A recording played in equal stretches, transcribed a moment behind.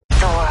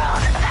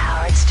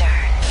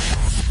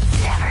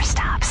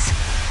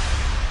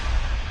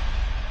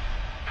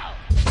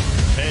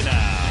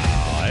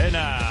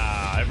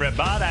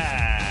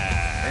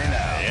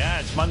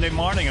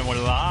morning and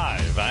we're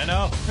live. I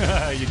know.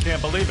 You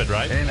can't believe it,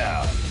 right? Hey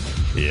now.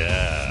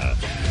 Yeah.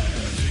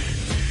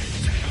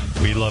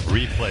 We love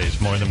replays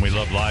more than we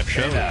love live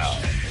shows. Hey now.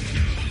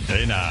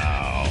 Hey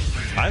now.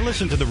 I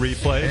listen to the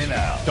replays. Hey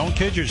now. Don't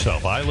kid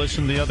yourself. I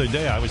listened the other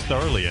day. I was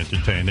thoroughly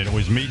entertained, and it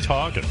was me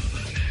talking.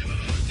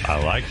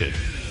 I liked it.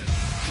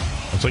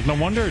 It's like, no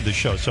wonder the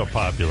show's so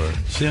popular.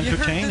 It's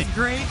entertaining. You heard this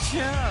great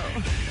show.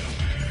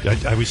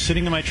 I was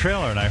sitting in my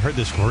trailer, and I heard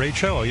this great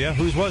show. Oh, yeah?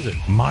 Whose was it?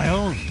 My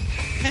own.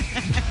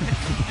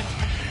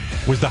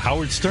 Was the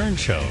Howard Stern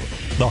Show.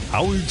 The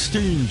Howard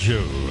Stern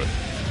Show.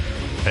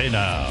 Hey,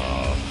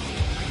 now.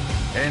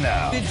 Hey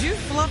now. Did you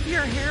fluff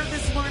your hair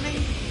this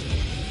morning?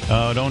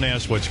 Don't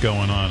ask what's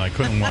going on. I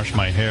couldn't wash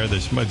my hair.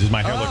 Does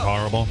my hair look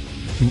horrible?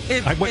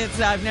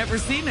 I've never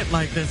seen it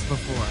like this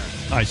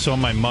before. I saw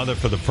my mother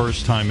for the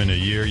first time in a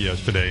year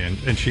yesterday,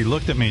 and she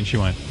looked at me and she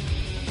went,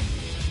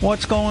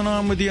 "What's going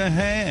on with your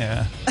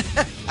hair?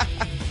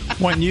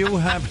 When you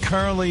have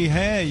curly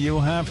hair, you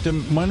have to...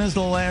 When is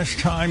the last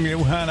time you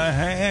had a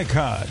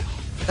haircut?"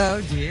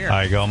 Oh, dear.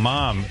 I go,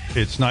 "Mom,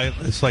 it's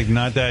like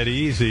not that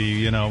easy,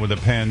 you know, with the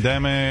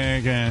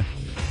pandemic. And,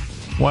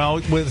 well,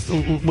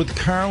 with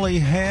curly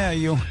hair,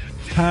 you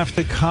have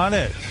to cut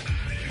it."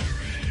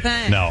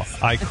 Thanks. No,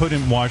 I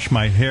couldn't wash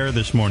my hair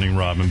this morning,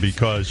 Robin,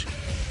 because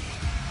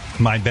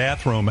my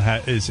bathroom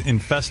is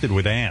infested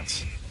with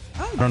ants.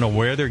 Oh. I don't know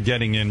where they're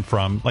getting in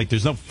from. Like,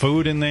 there's no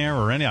food in there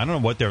or any. I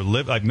don't know what they're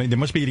they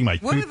must be eating my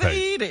What toothpaste. are they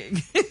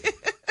eating?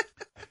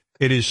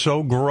 It is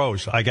so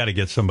gross. I got to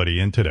get somebody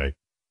in today.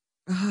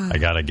 I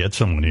got to get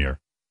someone here.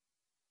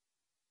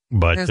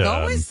 But there's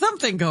always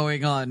something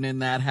going on in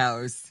that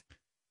house.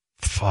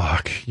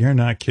 Fuck, you're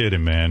not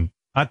kidding, man.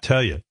 I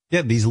tell you,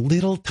 yeah, these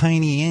little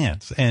tiny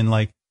ants, and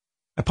like,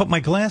 I put my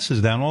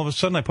glasses down. All of a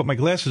sudden, I put my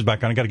glasses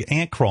back on. I got an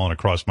ant crawling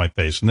across my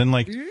face, and then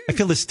like, I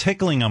feel this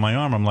tickling on my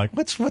arm. I'm like,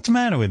 what's the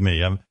matter with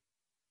me?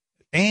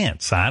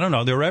 Ants. I don't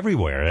know. They're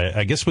everywhere.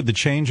 I guess with the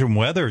change in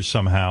weather,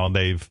 somehow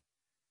they've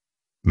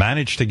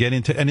managed to get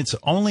into, and it's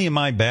only in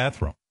my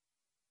bathroom.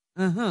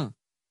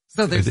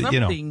 So there's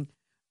something,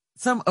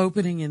 some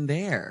opening in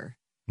there.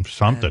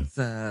 Something.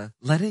 That's,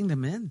 letting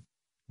them in.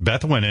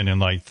 Beth went in and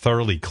like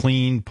thoroughly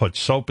cleaned, put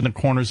soap in the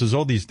corners. There's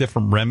all these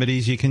different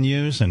remedies you can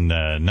use, and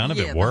none of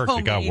it worked.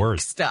 It got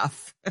worse.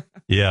 Stuff.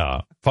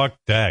 Yeah, fuck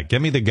that.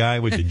 Give me the guy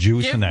with the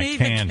juice in that can. Give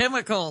me the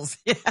chemicals.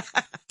 Yeah.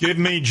 Give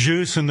me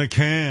juice in the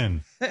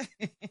can.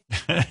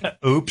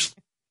 Oops.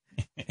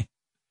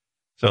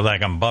 So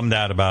like, I'm bummed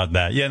out about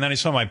that. Yeah, and then I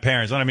saw my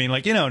parents, and I mean,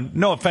 like, you know,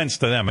 no offense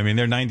to them. I mean,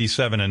 they're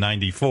 97 and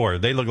 94.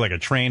 They look like a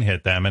train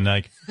hit them, and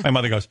like, my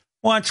mother goes,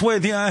 "What's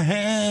with your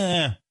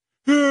hair?"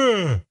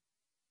 "Yeah.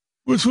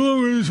 What's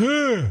wrong with his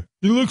hair?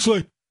 He looks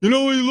like, you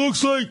know what he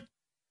looks like?"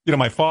 You know,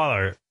 my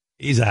father,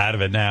 he's out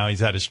of it now. He's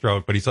had a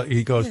stroke, but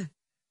he goes,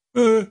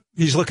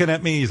 he's looking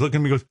at me. He's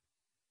looking at me, goes,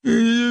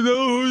 "You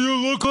know who you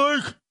look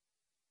like?"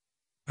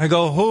 I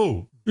go,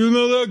 "Who?" "You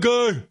know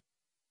that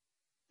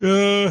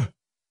guy?"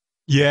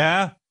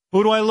 Yeah?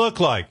 Who do I look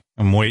like?"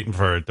 I'm waiting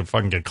for it to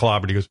fucking get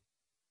clobbered. He goes,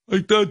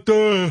 "Like that,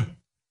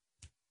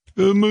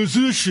 the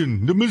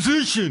musician. The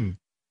musician."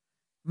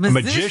 A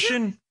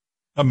magician?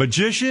 A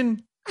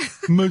magician?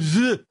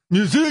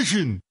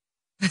 Musician.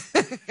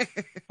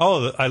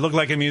 Oh, I look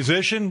like a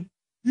musician?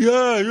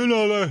 Yeah, you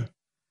know that.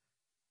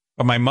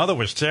 But my mother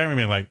was staring at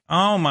me like,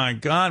 "Oh my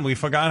God, we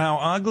forgot how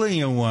ugly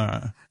you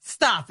were."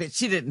 Stop it.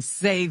 She didn't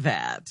say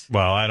that.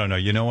 Well, I don't know.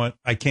 You know what?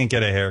 I can't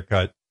get a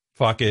haircut.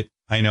 Fuck it.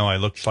 I know I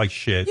look like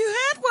shit. You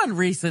had one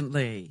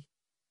recently.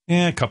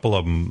 Yeah, a couple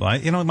of them.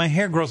 My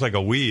hair grows like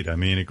a weed. I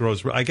mean, it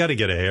grows. I got to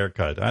get a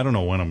haircut. I don't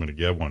know when I'm going to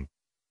get one.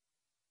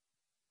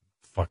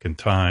 Fucking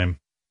time.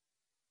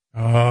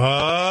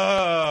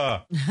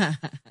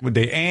 With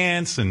the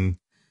ants and.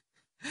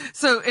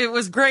 So it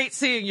was great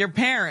seeing your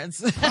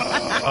parents. Oh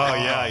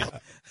yeah,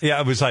 yeah.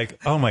 I was like,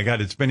 oh my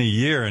God, it's been a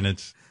year, and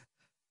it's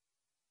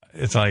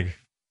like,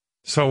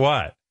 so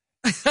what?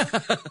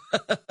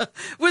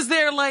 Was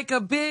there like a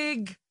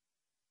big?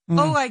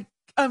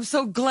 I'm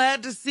so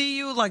glad to see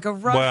you. Like a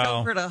rush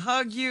over to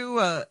hug you.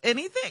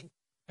 Anything?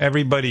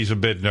 Everybody's a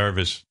bit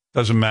nervous.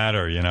 Doesn't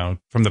matter, you know.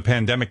 From the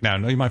pandemic now.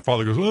 My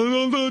father goes,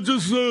 "No,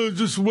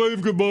 just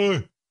wave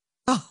goodbye."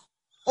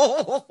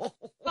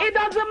 It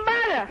doesn't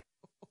matter.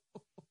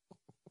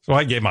 So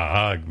I gave him a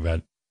hug,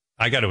 but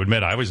I got to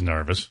admit, I was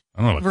nervous.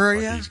 I don't know what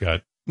the fuck he's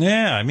got.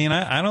 Yeah, I mean,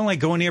 I don't like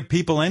going near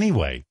people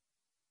anyway.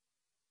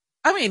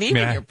 I mean,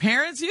 even your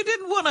parents, you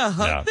didn't want to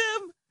hug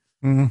them?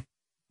 Mm-hmm.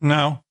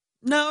 No.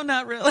 No,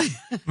 not really.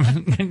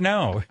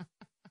 No.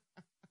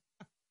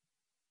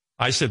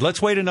 I said,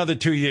 let's wait another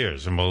 2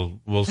 years and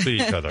we'll see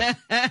each other.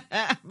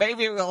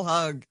 Maybe we'll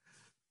hug.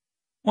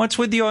 What's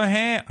with your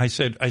hair? I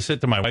said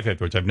to my wife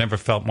afterwards, I've never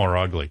felt more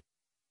ugly.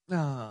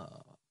 Oh.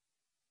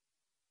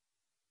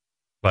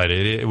 But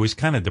it was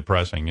kind of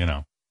depressing, you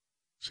know,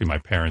 see my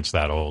parents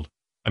that old.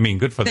 I mean,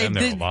 good for them,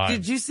 they're alive.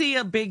 Did you see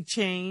a big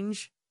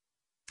change?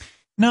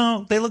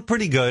 No, they look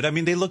pretty good. I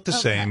mean, they look the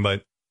same,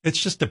 but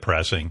it's just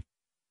depressing.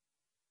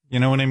 You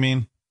know what I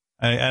mean?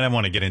 I don't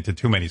want to get into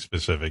too many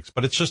specifics,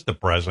 but it's just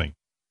depressing.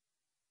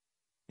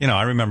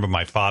 I remember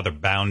my father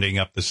bounding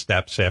up the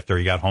steps after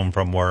he got home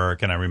from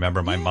work. And I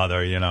remember my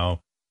mother,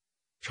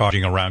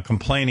 charging around,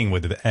 complaining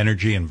with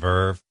energy and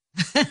verve.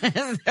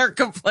 Their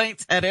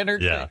complaints had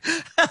energy. Yeah.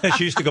 And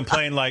she used to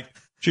complain like,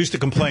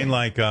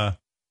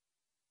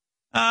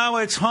 oh,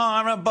 it's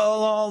horrible.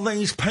 All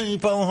these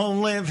people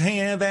who live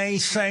here, they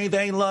say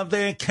they love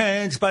their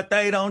kids, but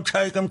they don't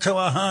take them to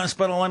a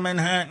hospital in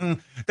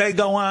Manhattan. They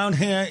go out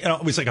here.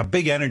 It was like a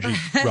big energy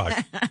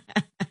rush.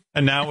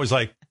 And now it was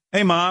like,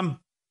 hey, Mom,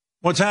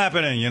 what's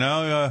happening? You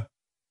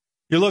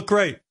look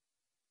great.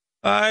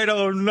 I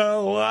don't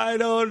know.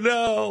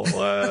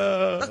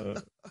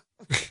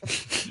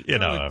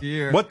 Oh,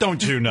 dear. What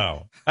don't you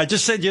know? I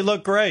just said you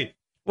look great.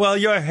 Well,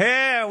 your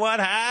hair, what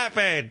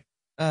happened?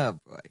 Oh,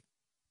 boy.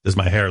 Does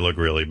my hair look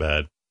really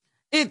bad?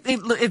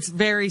 It's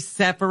very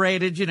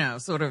separated,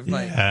 sort of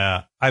like.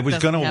 Yeah, I was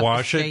going to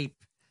wash it.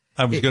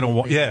 I was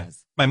going to, yeah.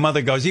 My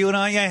mother goes, your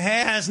hair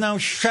has no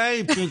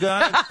shape. You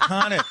got to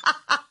cut it.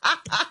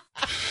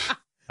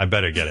 I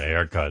better get a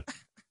haircut.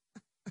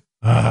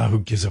 Who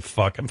gives a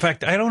fuck? In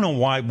fact, I don't know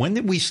why. When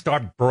did we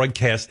start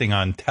broadcasting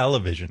on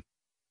television?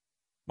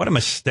 What a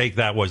mistake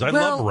that was. I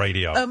love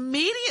radio.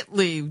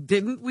 Immediately,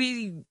 didn't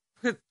we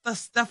put the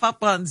stuff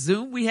up on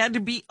Zoom? We had to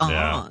be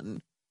on. Yeah.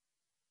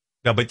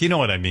 No, but you know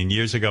what I mean.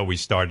 Years ago, we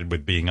started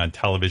with being on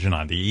television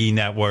on the E!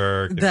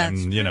 Network.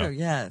 That's true,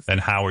 yes. And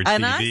Howard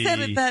and TV. And I said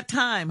at that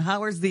time,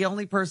 Howard's the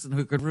only person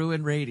who could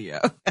ruin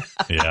radio.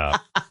 Yeah.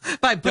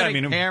 By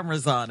putting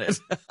cameras on it.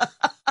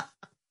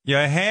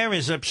 Your hair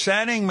is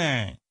upsetting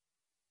me.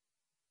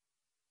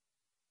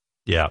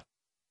 Yeah.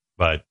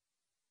 But,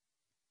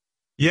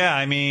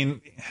 yeah,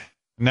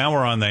 now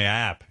we're on the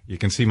app. You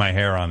can see my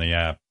hair on the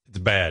app. It's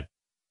bad.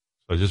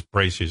 So just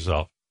brace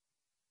yourself.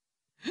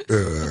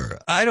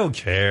 I don't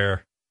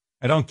care.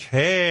 I'm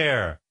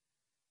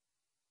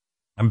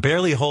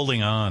barely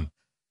holding on.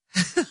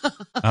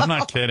 I'm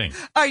not kidding.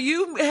 Are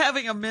you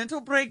having a mental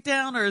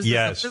breakdown or is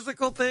this a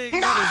physical thing?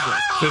 What is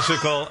it?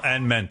 Physical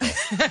and mental.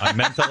 I'm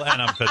mental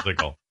and I'm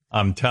physical.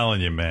 I'm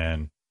telling you,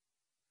 man.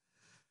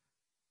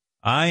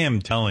 I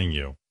am telling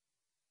you.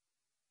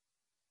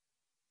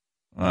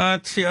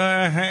 What's your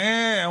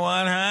hair?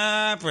 What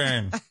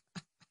happened?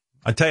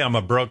 I tell you, I'm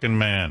a broken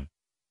man.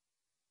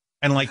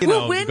 And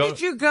when did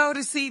you go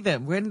to see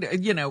them? When,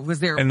 was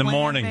there a in the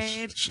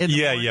mornings?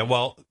 Yeah.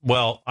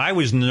 Well, I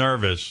was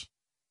nervous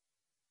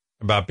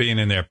about being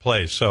in their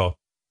place. So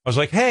I was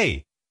like,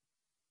 hey,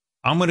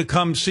 I'm going to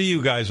come see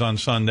you guys on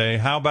Sunday.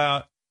 How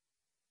about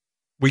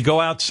we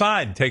go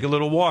outside, take a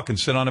little walk and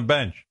sit on a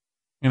bench?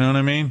 You know what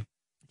I mean?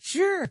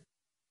 Sure.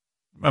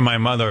 And my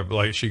mother,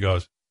 she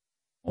goes,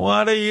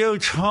 what are you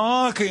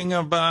talking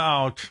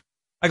about?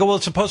 I go, well,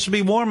 it's supposed to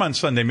be warm on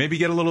Sunday. Maybe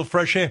get a little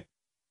fresh air.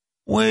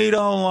 We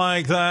don't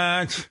like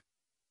that.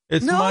 They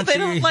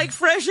don't like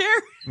fresh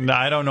air? No,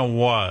 I don't know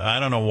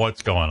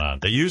what's going on.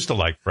 They used to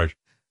like fresh.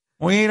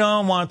 We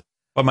don't want.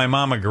 But my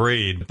mom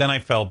agreed. But then I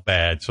felt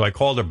bad. So I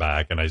called her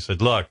back and I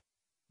said, look,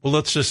 well,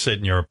 let's just sit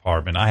in your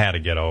apartment. I had to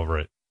get over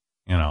it,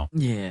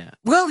 Yeah.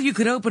 Well, you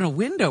could open a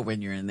window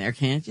when you're in there,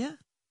 can't you?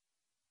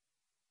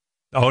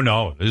 Oh,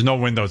 no. There's no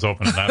windows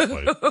open in that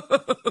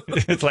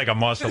place. It's like a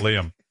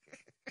mausoleum.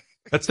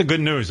 That's the good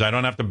news. I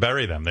don't have to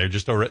bury them. They're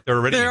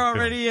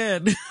already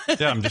in.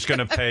 Yeah, I'm just going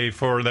to pay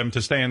for them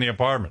to stay in the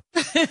apartment.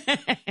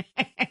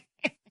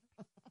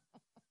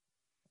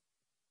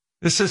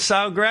 This is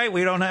so great.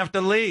 We don't have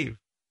to leave.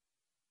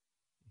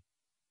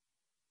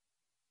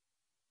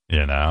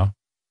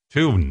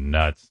 Too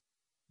nuts.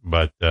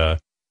 But, and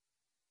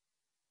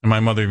my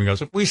mother even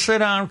goes, if we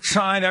sit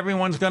outside,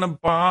 everyone's going to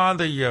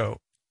bother you.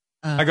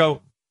 I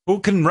go,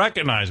 who can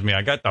recognize me?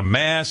 I got the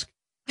mask.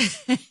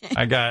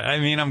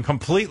 I'm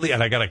completely,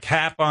 and I got a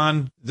cap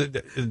on.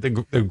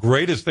 The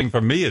greatest thing for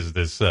me is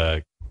this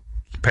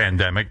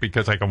pandemic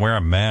because I can wear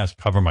a mask,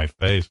 cover my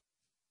face.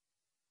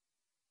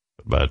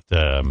 But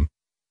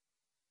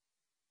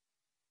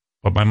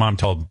my mom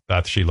told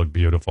Beth she looked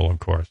beautiful, of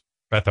course.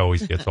 Beth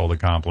always gets all the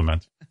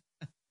compliments.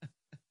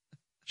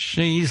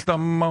 She's the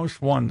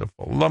most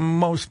wonderful, the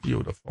most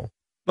beautiful,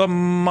 the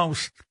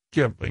most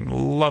giving,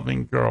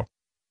 loving girl.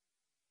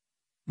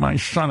 My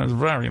son is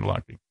very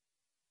lucky.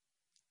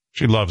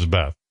 She loves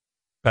Beth.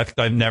 Beth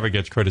never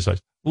gets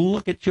criticized.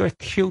 Look at your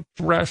cute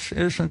dress.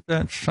 Isn't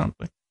that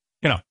something?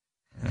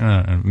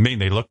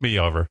 They look me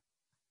over.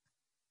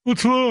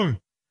 What's wrong?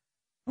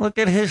 Look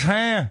at his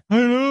hair. I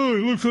know.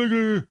 It looks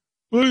like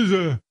what is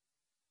that?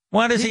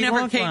 What does he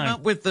never look came like?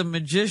 up with the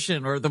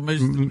magician or the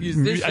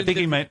musician. I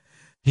think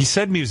he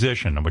said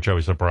musician, which I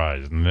was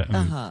surprised. And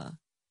I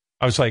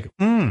was like,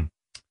 Paul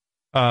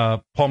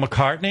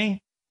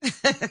McCartney?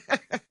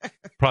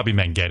 Probably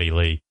meant Geddy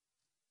Lee.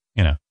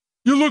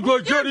 You look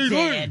like Geddy Lee.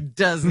 Dad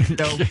doesn't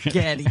know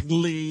Geddy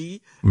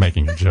Lee.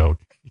 Making a joke.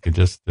 You can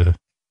just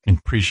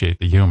appreciate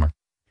the humor.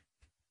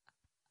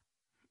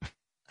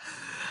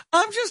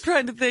 I'm just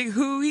trying to think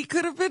who he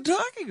could have been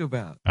talking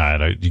about.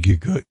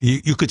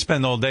 You could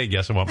spend all day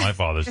guessing what my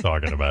father's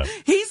talking about.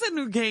 He's a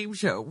new game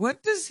show.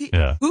 What does he?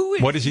 Yeah. Who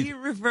is he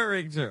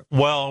referring to?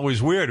 Well, it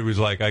was weird. It was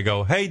like I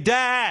go, "Hey,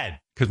 Dad,"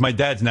 because my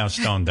dad's now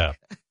stone deaf.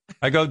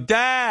 I go,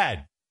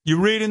 Dad,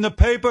 you reading the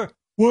paper?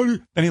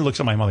 What? And he looks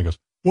at my mother and goes,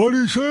 what do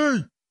you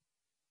say?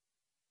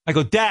 I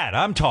go, Dad,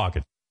 I'm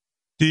talking.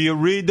 Do you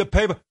read the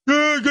paper?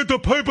 Yeah, I get the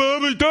paper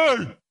every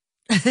day.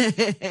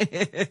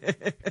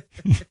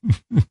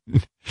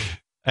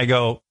 I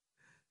go,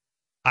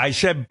 I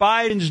said,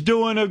 Biden's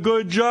doing a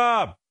good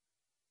job.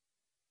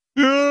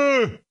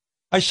 Yeah.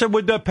 I said,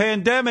 with the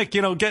pandemic,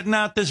 getting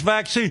out this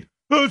vaccine,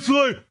 that's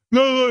like,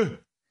 not like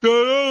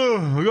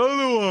that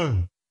other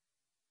one.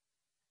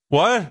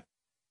 What?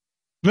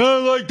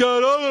 Not like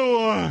that other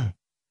one.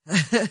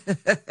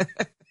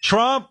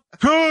 Trump.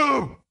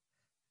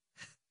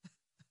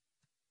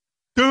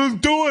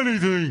 Don't do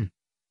anything.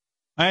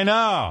 I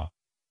know.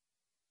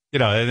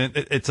 And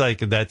it's like,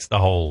 that's the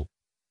whole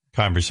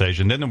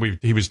conversation. Then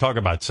he was talking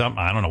about something.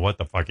 I don't know what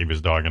the fuck he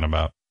was talking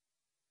about.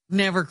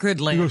 Never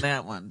could land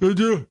that one. Did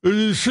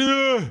you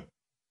see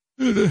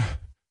that?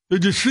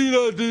 Did you see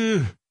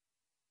that?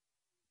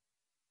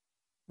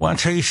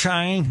 What's he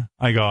saying?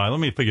 I go, let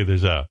me figure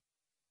this out.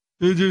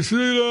 Did you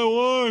see that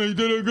one? He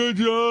did a good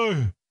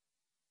job.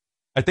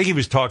 I think he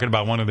was talking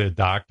about one of their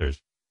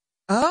doctors.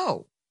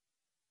 Oh.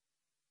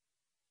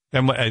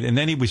 And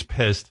then he was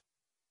pissed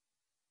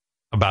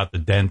about the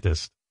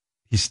dentist.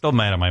 He's still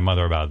mad at my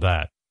mother about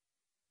that.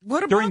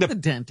 What about the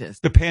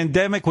dentist? The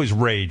pandemic was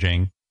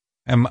raging,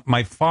 and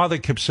my father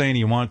kept saying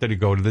he wanted to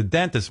go to the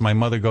dentist. My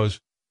mother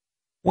goes,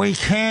 we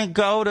can't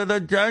go to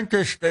the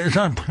dentist. There's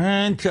a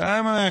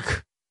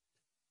pandemic.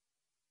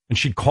 And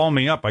she'd call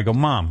me up. I go,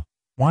 Mom,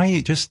 why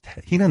he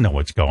doesn't know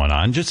what's going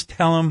on. Just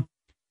tell him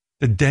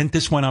the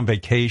dentist went on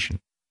vacation.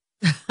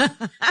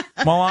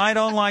 Well, I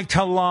don't like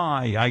to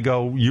lie. I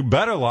go, you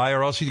better lie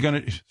or else he's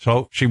going to.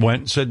 So she went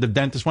and said the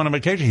dentist went on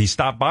vacation. He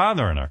stopped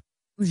bothering her.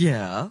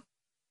 Yeah.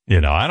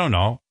 I don't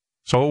know.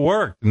 So it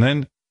worked. And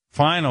then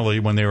finally,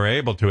 when they were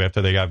able to,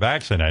 after they got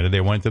vaccinated,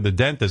 they went to the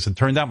dentist. It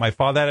turned out my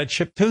father had a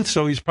chipped tooth,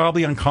 so he's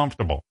probably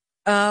uncomfortable.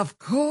 Of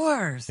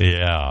course.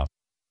 Yeah.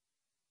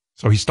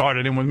 So he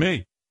started in with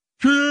me.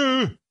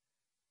 I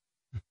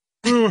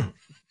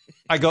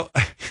go,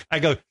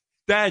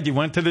 Dad, you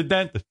went to the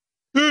dentist.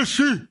 Yeah,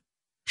 she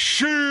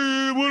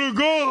wanna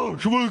go.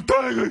 She wanna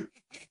die.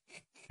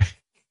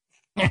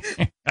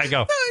 I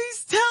go. So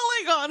he's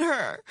telling on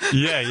her.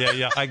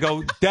 Yeah. I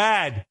go,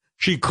 Dad,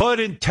 she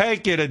couldn't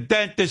take it. A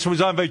dentist was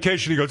on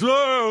vacation. He goes,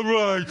 oh,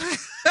 right.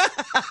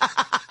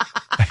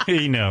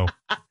 He knew.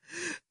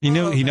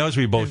 He knows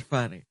we both.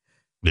 Funny.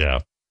 Yeah.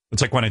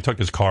 It's like when I took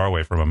his car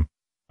away from him.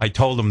 I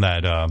told him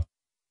that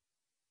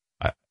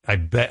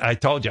I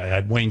told you I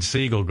had Wayne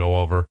Siegel go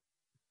over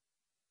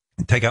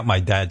and take out my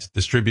dad's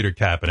distributor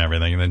cap and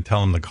everything and then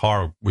tell him the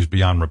car was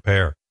beyond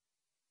repair.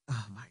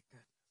 Oh, my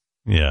goodness.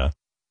 Yeah.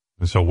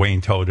 And so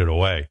Wayne towed it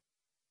away.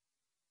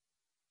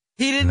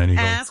 He didn't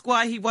ask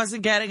why he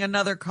wasn't getting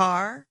another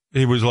car?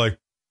 He was like,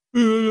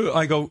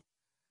 I go,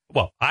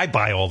 well, I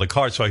buy all the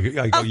cars. So I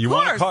go, of you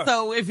course. want a car?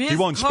 So if he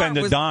won't spend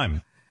a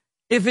dime.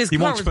 If his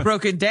car was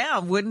broken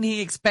down, wouldn't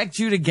he expect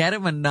you to get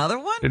him another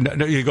one?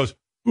 No, he goes,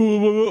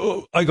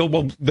 I go,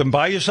 well, then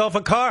buy yourself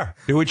a car.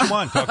 Do what you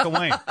want. Talk to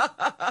Wayne.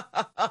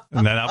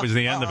 And then that was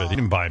the end of it. He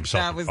didn't buy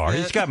himself a car.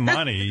 He's got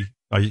money.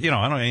 I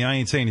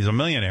ain't saying he's a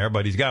millionaire,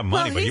 but he's got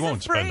money, but he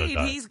won't spend a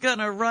dime. He's going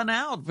to run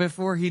out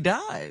before he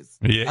dies.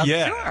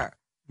 Yeah. Sure.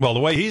 Well, the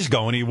way he's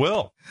going, he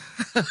will.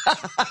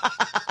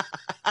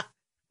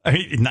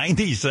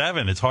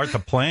 97, it's hard to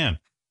plan.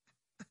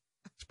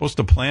 Supposed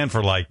to plan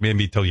for like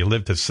maybe till you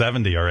live to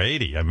 70 or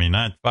 80. I mean,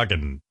 not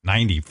fucking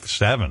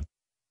 97.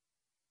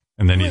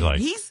 And then he's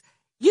like,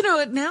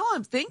 now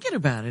I'm thinking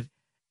about it.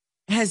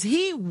 Has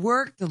he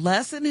worked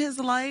less in his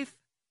life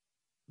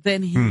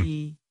than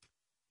he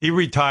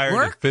retired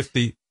worked? at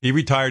 50. He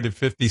retired at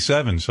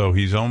 57. So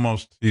he's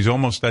almost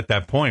at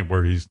that point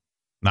where he's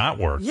not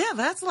worked. Yeah.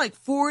 That's like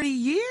 40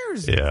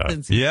 years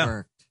since he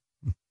worked.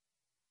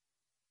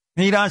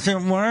 He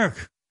doesn't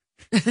work.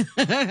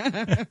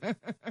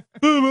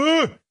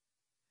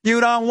 You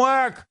don't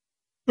work.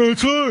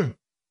 That's right.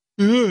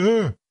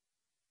 Yeah.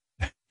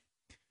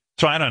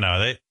 So I don't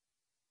know.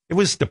 It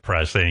was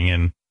depressing,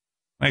 and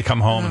I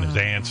come home and his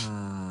aunts.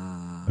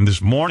 And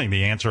this morning,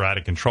 the ants are out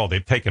of control.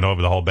 They've taken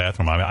over the whole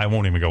bathroom. I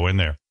won't even go in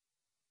there.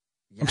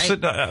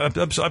 I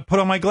put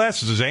on my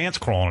glasses. There's ants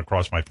crawling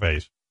across my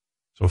face.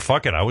 So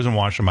fuck it. I wasn't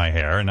washing my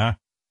hair, and I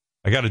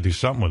got to do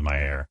something with my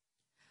hair.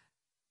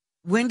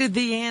 When did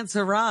the ants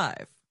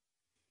arrive?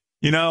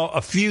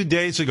 A few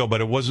days ago,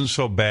 but it wasn't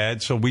so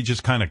bad. So we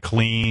just kind of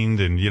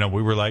cleaned, and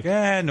we were like,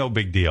 no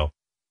big deal.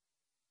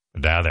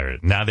 But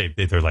now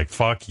they're like,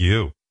 fuck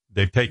you.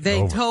 They've taken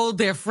over. They told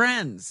their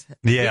friends.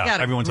 Yeah, we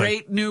got everyone's a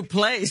great new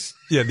place.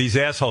 Yeah, these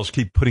assholes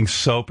keep putting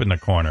soap in the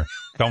corner.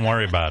 Don't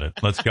worry about it.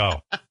 Let's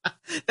go.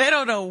 They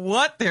don't know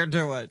what they're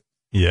doing.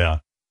 Yeah.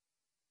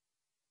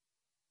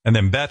 And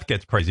then Beth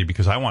gets crazy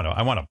because I want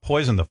to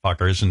poison the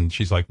fuckers, and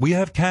she's like, "We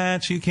have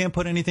cats. You can't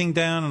put anything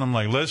down." And I'm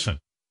like, "Listen,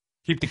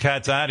 keep the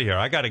cats out of here.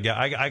 I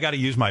gotta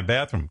use my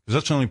bathroom because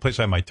that's the only place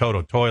I have my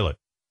Toto toilet."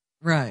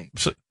 Right.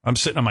 So I'm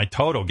sitting on my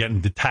Toto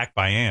getting attacked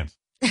by ants.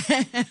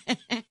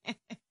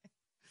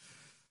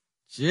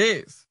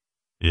 Jeez.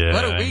 Yeah.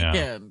 What a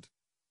weekend.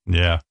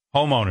 Yeah.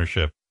 Home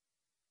ownership.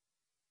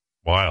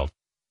 Wild.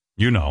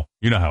 You know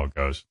how it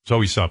goes. It's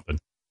always something.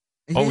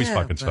 Always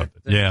fucking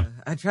something. Yeah.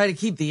 I try to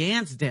keep the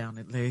ants down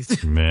at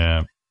least.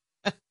 Yeah.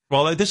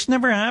 Well, this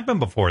never happened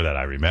before that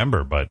I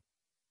remember, but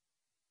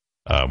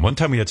one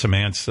time we had some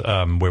ants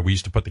where we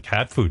used to put the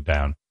cat food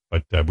down,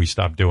 but we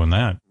stopped doing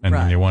that, and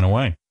then they went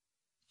away.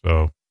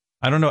 So,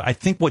 I don't know. I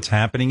think what's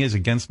happening is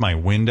against my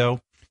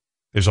window,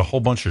 there's a whole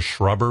bunch of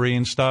shrubbery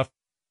and stuff,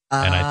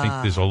 and I think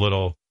there's a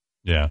little,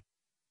 So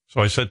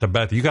I said to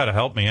Beth, you got to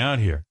help me out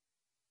here.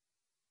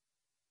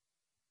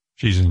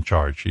 She's in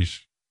charge.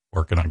 She's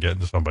working on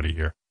getting somebody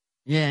here.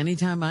 Yeah,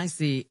 anytime I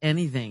see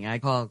anything, I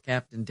call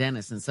Captain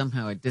Dennis, and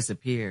somehow it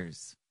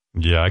disappears.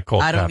 Yeah, I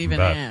call I Captain don't even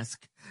Beth.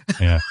 ask.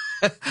 Yeah.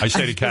 I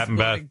say to Captain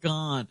Beth.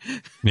 Gone.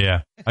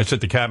 Yeah. I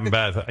said to Captain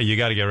Beth, you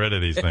got to get rid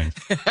of these things.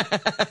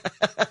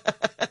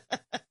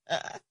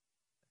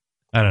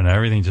 I don't know.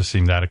 Everything just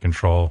seemed out of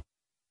control.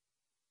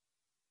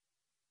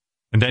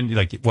 And then,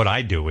 like, what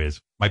I do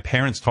is my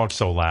parents talk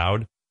so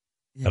loud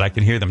that I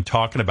can hear them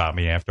talking about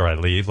me after I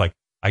leave. Like,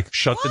 I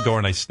shut the door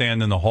and I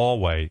stand in the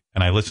hallway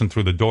and I listen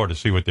through the door to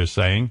see what they're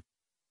saying.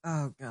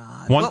 Oh,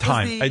 God. What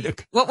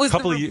was the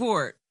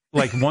report?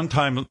 Like one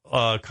time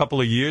a couple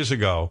of years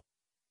ago,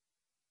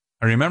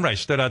 I remember I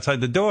stood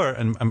outside the door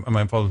and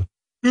my father,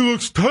 he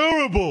looks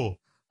terrible.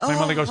 My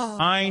mother goes,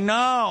 I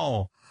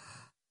know.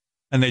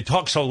 And they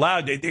talk so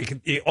loud,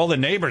 all the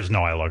neighbors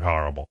know I look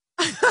horrible.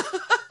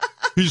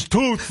 He's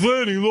too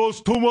thin. He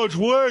lost too much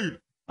weight.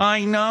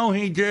 I know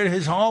he did.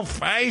 His whole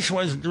face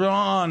was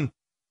drawn.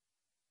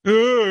 Yeah, I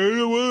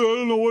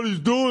don't know what he's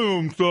doing to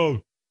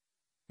himself.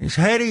 He's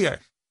hideous.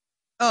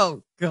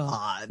 Oh,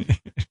 God.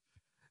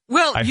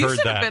 Well, you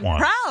should have been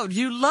proud.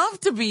 You love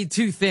to be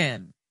too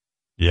thin.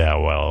 Yeah,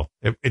 well,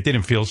 it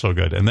didn't feel so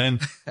good. And then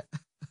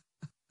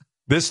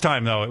this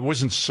time, though, it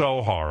wasn't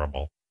so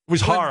horrible. It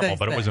was horrible,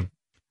 but it wasn't.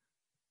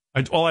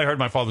 All I heard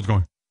my father was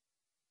going,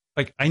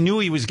 like, I knew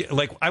he was,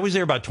 like, I was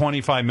there about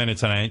 25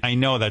 minutes, and I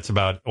know that's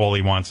about all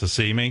he wants to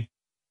see me.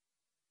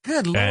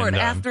 Good Lord,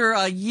 after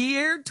a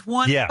year,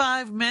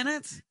 25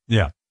 minutes?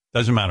 Yeah,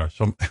 doesn't matter.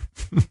 So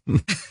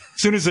as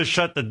soon as I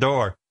shut the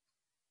door,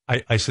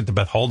 I said to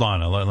Beth, hold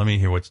on, let me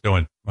hear what's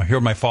doing. I hear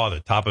my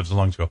father, top of his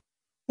lungs, go,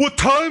 what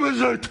time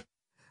is it?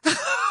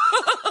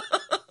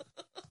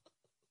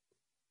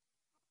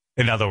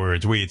 In other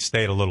words, we had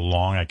stayed a little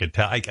long. I could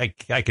tell.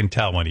 I can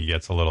tell when he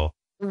gets a little.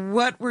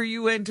 What were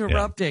you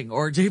interrupting,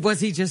 or was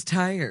he just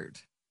tired?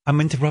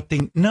 I'm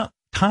interrupting. No,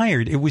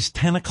 tired. It was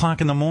 10 o'clock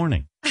in the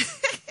morning.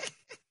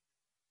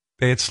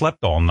 They had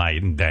slept all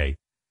night and day.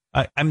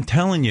 I'm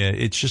telling you,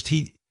 it's just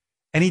he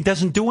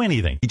doesn't do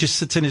anything. He just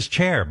sits in his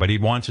chair, but he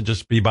wants to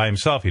just be by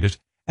himself.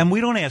 And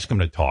we don't ask him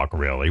to talk,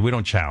 really. We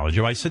don't challenge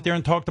him. I sit there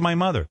and talk to my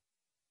mother,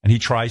 and he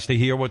tries to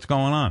hear what's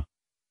going on.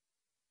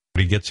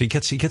 But he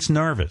gets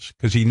nervous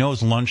because he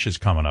knows lunch is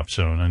coming up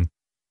soon, and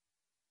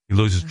he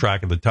loses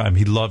track of the time.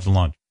 He loves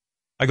lunch.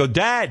 I go,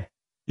 Dad,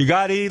 you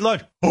got to eat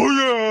lunch. Oh,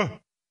 yeah,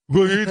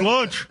 we're going to eat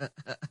lunch.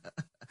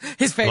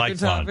 His favorite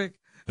topic.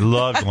 He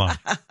loves lunch.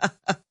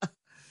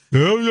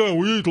 Yeah,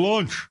 we eat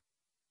lunch.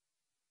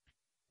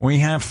 We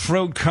have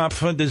fruit cup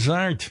for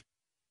dessert.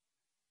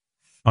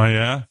 Oh,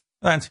 yeah?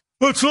 That's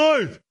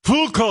right.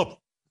 Fruit cup.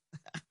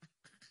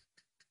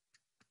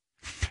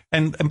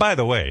 And by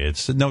the way,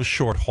 it's no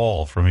short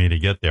haul for me to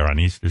get there on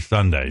Easter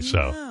Sunday.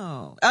 So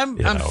no. I'm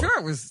sure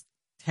it was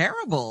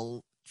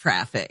terrible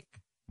traffic.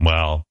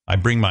 Well, I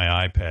bring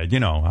my iPad. You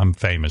know, I'm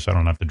famous. I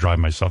don't have to drive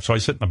myself. So I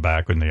sit in the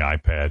back with the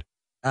iPad.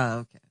 Oh,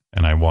 okay.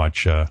 And I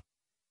watch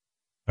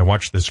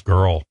this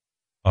girl.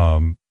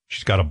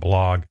 She's got a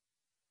blog.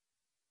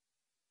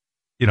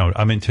 You know,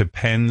 I'm into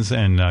pens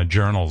and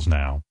journals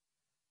now.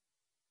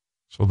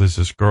 So there's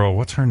this girl.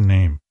 What's her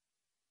name?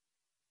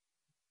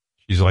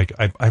 She's like,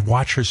 I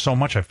watch her so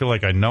much. I feel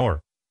like I know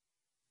her.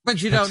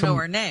 But you don't know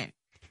her name.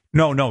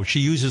 No.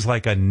 She uses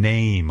like a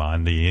name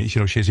on the, she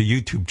has a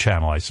YouTube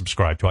channel I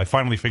subscribe to. I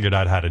finally figured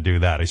out how to do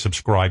that. I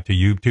subscribe to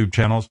YouTube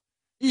channels.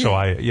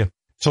 Yeah.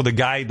 So the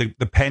guy,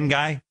 the pen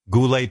guy,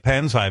 Goulet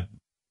Pens,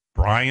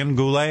 Brian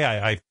Goulet,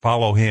 I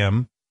follow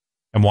him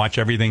and watch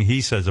everything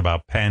he says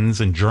about pens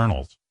and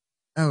journals.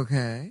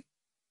 Okay.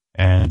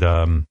 And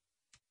I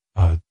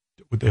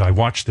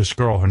watched this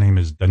girl. Her name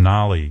is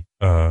Denali.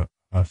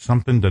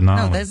 Something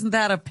Denali. No, isn't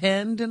that a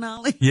pen,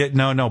 Denali? Yeah,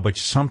 no, but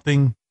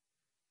something.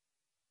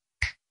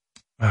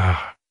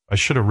 I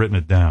should have written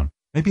it down.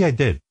 Maybe I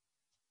did.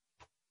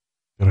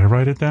 Did I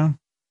write it down?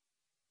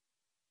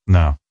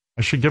 No.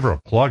 I should give her a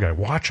plug.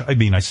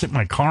 I sit in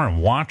my car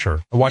and watch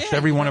her. I watched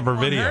every one of her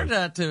videos.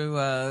 Her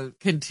to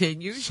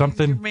continue.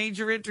 Something. She's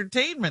major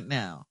entertainment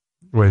now.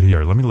 Wait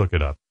here. Let me look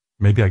it up.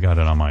 Maybe I got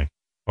it on my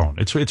phone.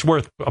 It's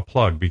worth a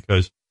plug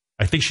because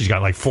I think she's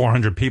got like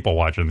 400 people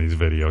watching these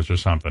videos or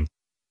something.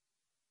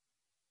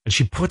 And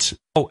she puts,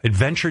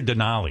 Adventure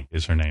Denali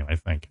is her name, I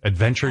think.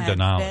 Adventure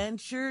Denali.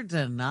 Adventure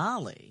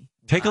Denali.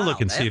 Take a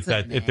look and see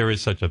if there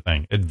is such a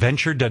thing.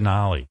 Adventure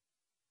Denali.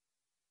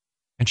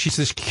 And she's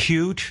this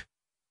cute,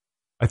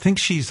 I think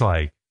she's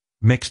like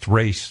mixed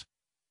race.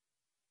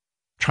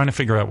 Trying to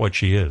figure out what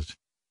she is.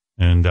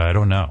 And I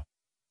don't know.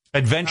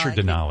 Adventure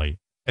Denali.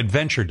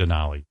 Adventure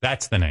Denali.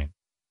 That's the name.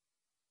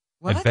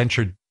 What?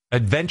 Adventure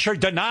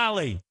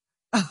Denali.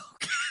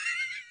 Okay.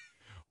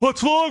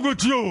 What's wrong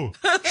with you?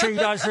 She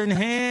doesn't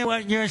hear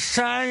what you're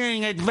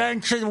saying.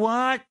 Adventure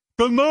what?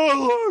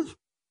 Denali.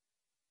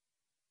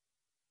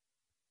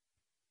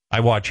 I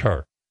watch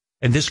her.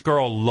 And this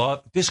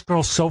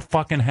girl's so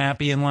fucking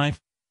happy in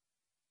life.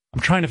 I'm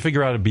trying to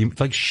figure out how to be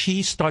like,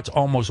 she starts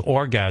almost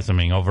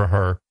orgasming over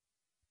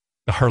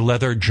her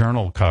leather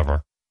journal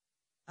cover.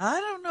 I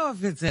don't know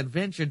if it's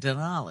Adventure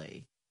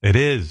Denali. It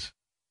is.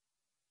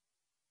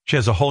 She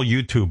has a whole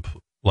YouTube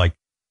like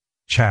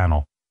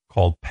channel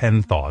called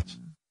Pen Thoughts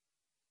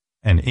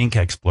and Ink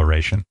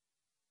Exploration.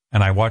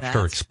 And I watched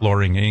her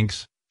exploring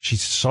inks.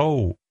 She's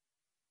so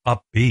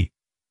upbeat.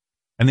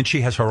 And then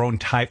she has her own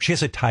she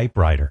has a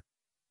typewriter.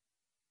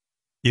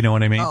 You know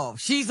what I mean? Oh,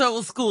 she's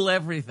old school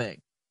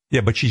everything.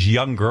 Yeah, but she's a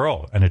young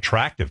girl and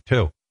attractive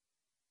too.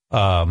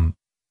 And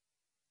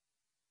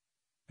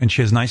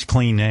she has nice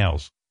clean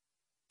nails.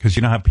 Because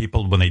you know how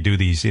people, when they do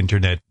these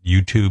internet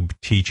YouTube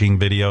teaching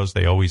videos,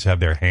 they always have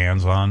their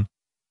hands on?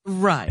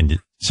 Right. And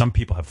some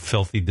people have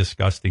filthy,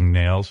 disgusting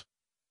nails.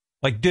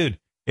 Like, dude,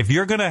 if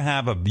you're going to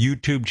have a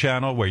YouTube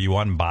channel where you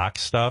unbox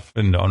stuff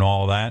and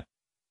all that,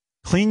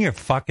 clean your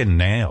fucking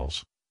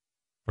nails,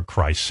 for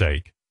Christ's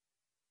sake.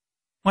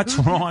 What's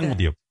wrong with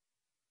you?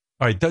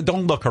 All right,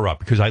 don't look her up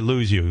because I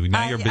lose you.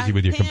 Now you're busy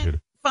with your computer.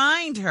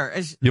 Find her.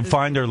 You'll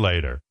find her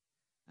later.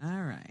 All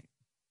right.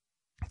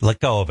 Let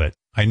go of it.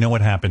 I know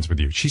what happens with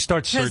you. She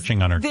starts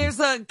searching on her. There's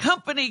a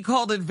company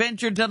called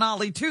Adventure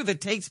Denali, too, that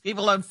takes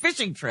people on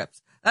fishing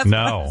trips. That's what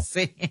I'm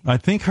seeing. I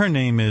think her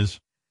name is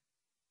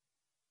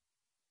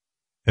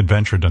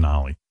Adventure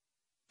Denali.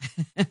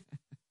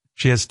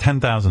 She has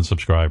 10,000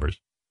 subscribers.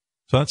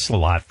 So that's a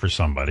lot for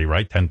somebody,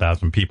 right?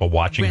 10,000 people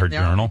watching her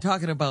journal.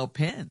 Talking about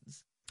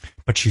pens.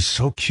 But she's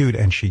so cute,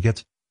 and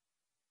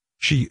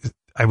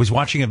I was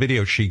watching a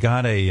video. She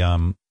got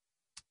a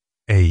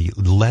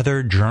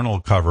leather journal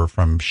cover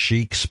from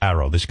Chic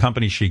Sparrow, this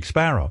company Chic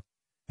Sparrow.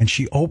 And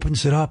she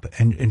opens it up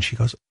and she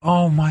goes,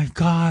 "Oh my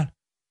God,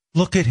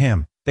 look at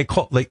him."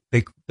 Look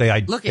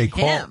at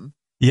him.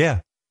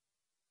 Yeah.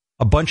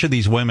 A bunch of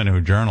these women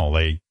who journal,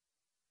 they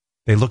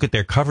look at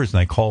their covers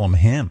and they call him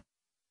him.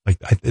 Like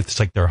it's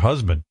like their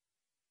husband.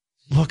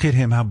 Look at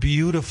him, how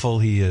beautiful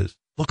he is.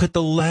 Look at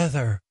the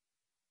leather.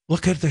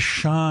 Look at the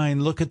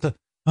shine. Look at the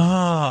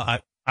I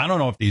don't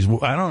know if these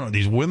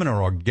women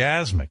are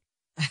orgasmic.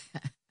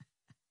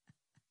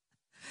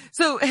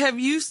 So have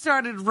you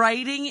started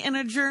writing in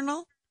a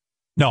journal?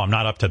 No, I'm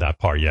not up to that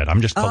part yet.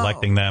 I'm just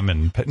collecting them.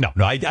 And no,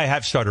 I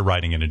have started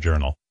writing in a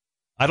journal.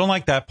 I don't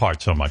like that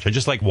part so much. I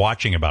just like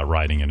watching about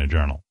writing in a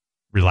journal.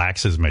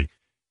 Relaxes me.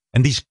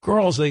 And these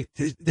girls,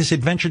 this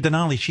Adventure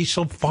Denali, she's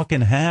so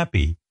fucking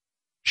happy.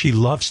 She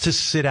loves to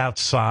sit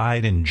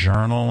outside and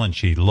journal, and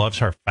she loves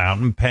her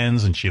fountain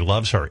pens, and she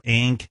loves her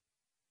ink.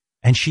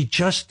 And she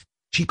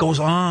goes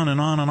on and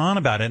on and on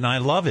about it, and I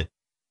love it.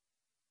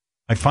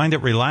 I find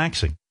it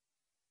relaxing.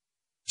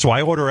 So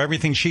I order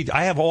everything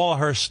I have all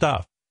her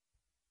stuff.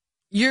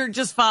 You're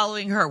just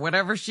following her.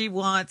 Whatever she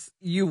wants,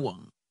 you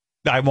want.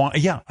 I got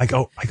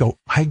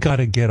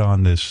to get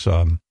on this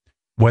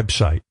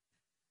website.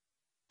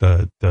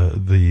 With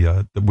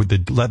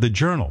the leather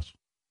journals.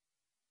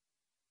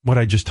 What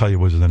I just tell you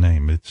was the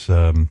name. It's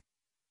the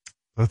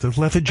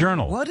leather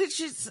journal. What did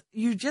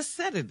you just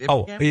said it?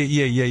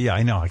 Yeah.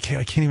 I know. I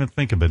can't even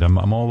think of it.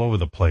 I'm all over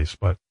the place.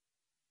 But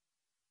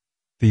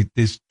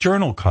this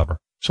journal cover.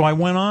 So I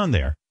went on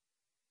there.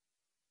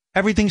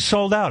 Everything's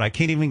sold out. I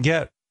can't even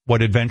get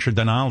what Adventure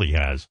Denali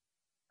has.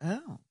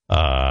 Oh.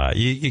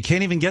 You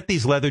can't even get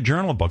these leather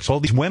journal books. All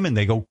these women,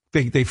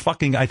 they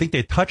fucking, I think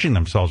they're touching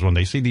themselves when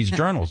they see these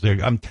journals.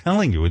 I'm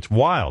telling you, it's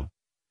wild.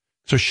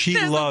 So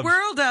There's a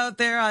world out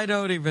there I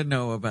don't even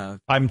know about.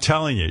 I'm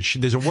telling you,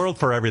 there's a world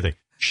for everything.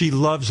 She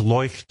loves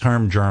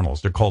Leuchtturm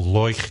journals. They're called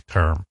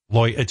Leuchtturm.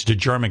 It's the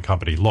German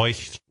company,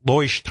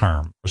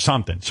 Leuchtturm or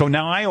something. So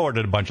now I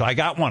ordered a bunch. I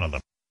got one of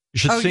them. You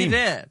should see. You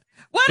did?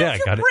 Why don't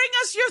you bring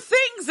us your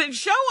things and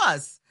show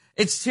us?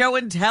 It's show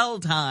and tell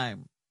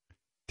time.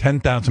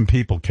 10,000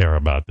 people care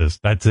about this.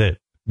 That's it.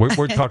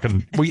 We're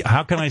talking.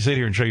 How can I sit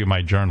here and show you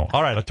my journal?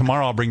 All right,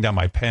 tomorrow I'll bring down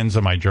my pens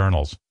and my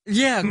journals.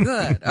 Yeah,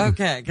 good.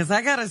 Okay, because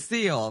I got to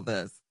see all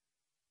this.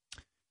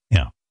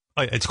 Yeah,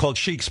 it's called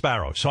Chic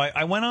Sparrow. So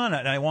I went on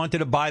it and I wanted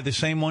to buy the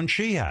same one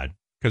she had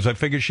because I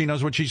figured she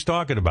knows what she's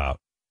talking about.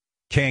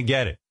 Can't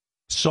get it.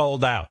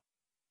 Sold out.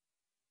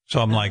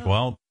 So I'm like,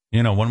 well,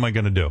 what am I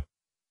going to do?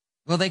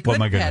 Well, they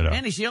couldn't have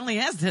many. She only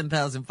has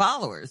 10,000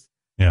 followers.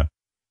 Yeah.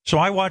 So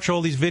I watch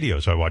all these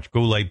videos. I watch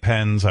Goulet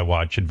Pens. I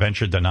watch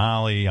Adventure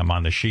Denali. I'm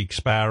on the Chic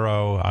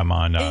Sparrow. I'm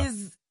on.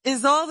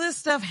 Is all this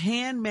stuff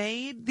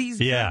handmade? These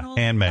journals?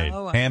 Handmade.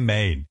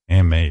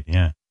 Handmade.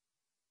 Yeah.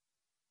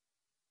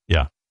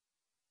 Yeah.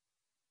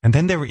 And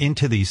then they're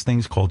into these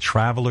things called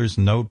traveler's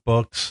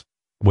notebooks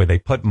where they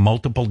put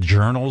multiple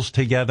journals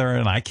together,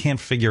 and I can't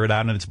figure it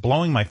out, and it's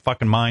blowing my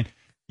fucking mind.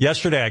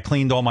 Yesterday, I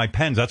cleaned all my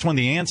pens. That's when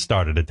the ants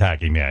started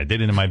attacking me. I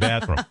did it in my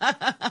bathroom.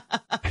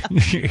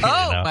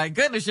 Oh, my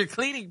goodness. You're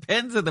cleaning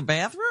pens in the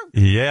bathroom?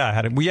 Yeah, I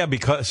had it. Well, yeah,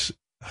 because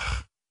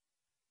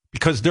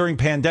during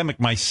pandemic,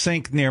 my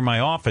sink near my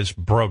office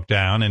broke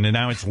down and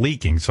now it's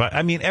leaking. So,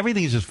 I mean,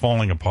 everything's just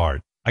falling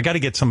apart. I got to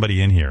get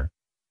somebody in here.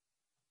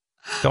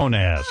 Don't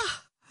ask.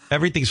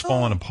 Everything's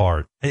falling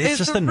apart. It's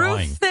just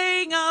annoying. Roof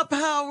staying up,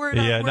 Howard?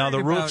 Yeah, now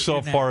the roof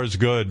so far is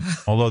good.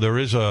 Although there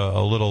is a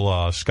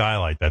little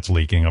skylight that's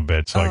leaking a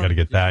bit, so I got to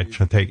get that.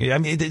 I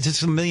mean, it's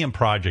just a million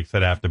projects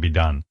that have to be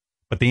done.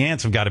 But the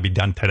ants have got to be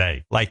done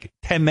today, like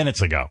 10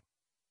 minutes ago.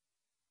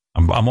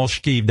 I'm all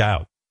skeeved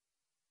out.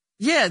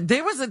 Yeah,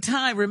 there was a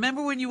time.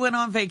 Remember when you went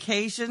on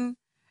vacation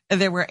and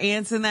there were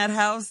ants in that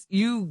house?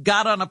 You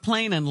got on a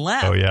plane and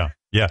left. Oh, yeah.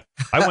 Yeah.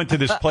 I went to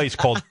this place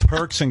called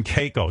Turks and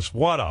Caicos.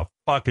 What a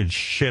fucking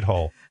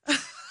shithole.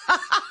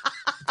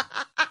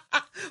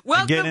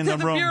 Welcome to the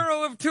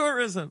Bureau of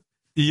Tourism.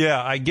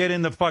 Yeah, I get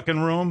in the fucking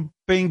room.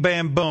 Bing,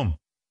 bam, boom.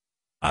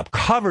 I'm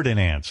covered in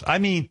ants. I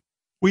mean,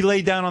 we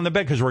lay down on the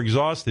bed because we're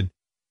exhausted.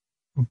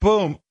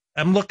 Boom.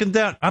 I'm looking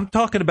down. I'm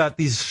talking about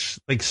these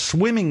like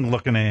swimming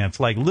looking ants,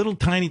 like little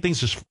tiny things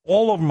just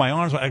all over my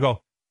arms. I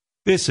go,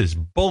 this is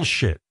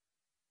bullshit.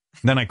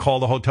 And then I call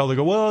the hotel. They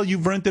go, well,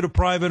 you've rented a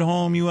private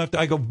home. You have to.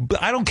 I go,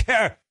 I don't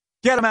care.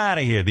 Get them out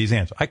of here, these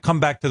ants. I come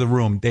back to the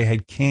room. They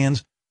had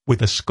cans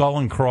with a skull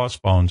and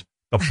crossbones.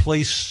 The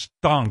place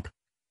stunk.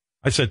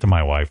 I said to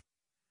my wife,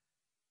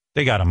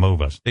 they got to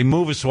move us. They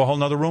move us to a whole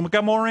nother room. We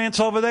got more ants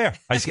over there.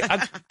 Let's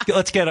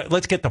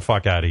get the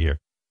fuck out of here.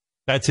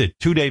 That's it.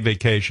 2-day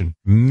vacation.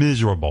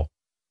 Miserable.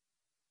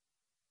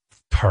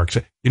 Turks.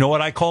 You know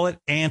what I call it?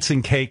 Ants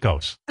and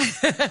Caicos.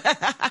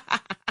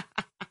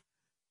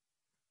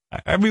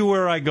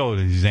 Everywhere I go,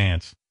 these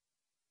ants.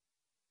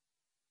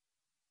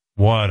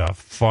 What a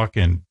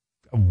fucking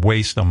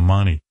waste of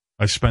money.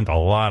 I spent a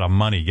lot of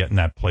money getting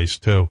that place,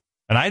 too.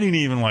 And I didn't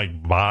even,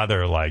 like,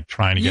 bother, like,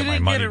 trying to get my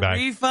money back.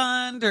 You didn't get a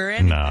refund or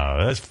anything?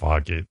 No, that's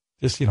fuck it.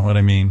 Just, you know what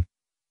I mean?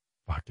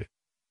 Fuck it.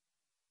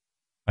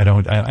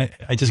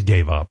 I just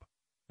gave up.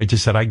 I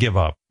just said, I give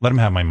up. Let them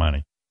have my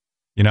money.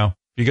 You know?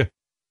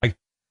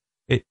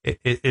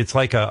 It's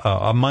like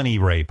a money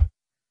rape.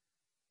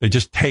 They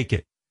just take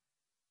it.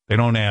 They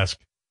don't ask.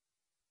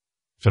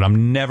 I said,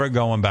 I'm never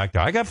going back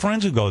there. I got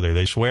friends who go there.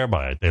 They swear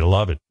by it. They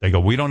love it. They go,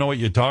 we don't know what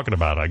you're talking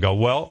about. I go,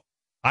 well,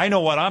 I know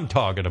what I'm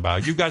talking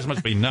about. You guys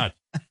must be nuts.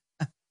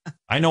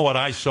 I know what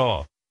I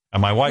saw.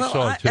 And my wife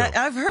saw it, too.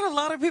 I've heard a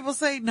lot of people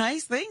say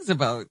nice things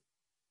about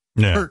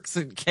Turks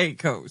and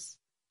Caicos.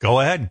 Go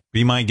ahead.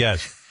 Be my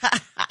guest.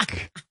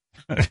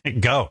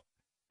 Go.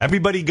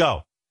 Everybody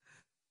go.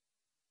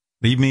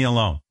 Leave me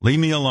alone. Leave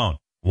me alone.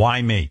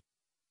 Why me?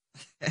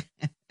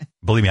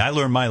 Believe me, I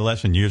learned my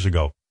lesson years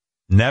ago.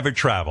 Never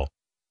travel.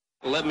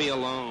 Let me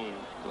alone.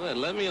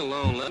 Let me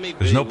alone. Let me.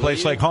 There's no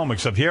place like home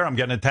except here. I'm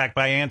getting attacked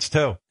by ants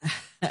too.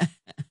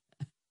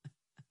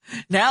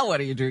 Now what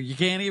do? You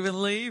can't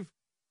even leave?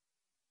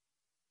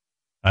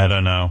 I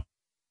don't know.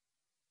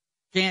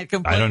 Can't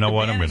complain. I don't know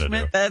what I'm going to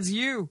do. That's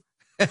you.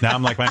 Now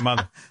I'm like my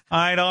mother.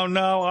 I don't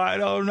know. I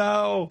don't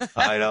know.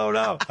 I don't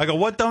know. I go,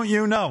 what don't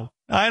you know?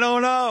 I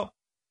don't know.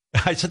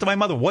 I said to my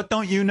mother, what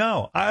don't you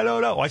know? I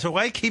don't know. I said,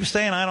 why do you keep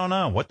saying I don't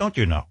know? What don't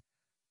you know?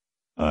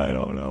 I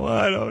don't know.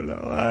 I don't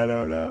know. I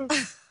don't know.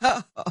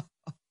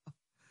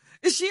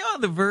 Is she on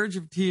the verge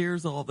of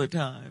tears all the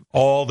time?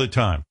 All the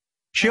time.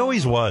 She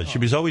always was. She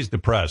was always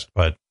depressed.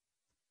 But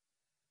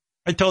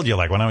I told you,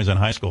 like when I was in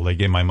high school, they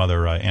gave my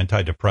mother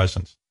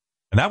antidepressants.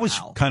 And that was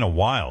kind of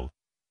wild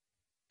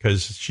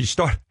because she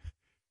started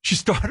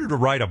to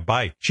ride a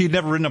bike. She had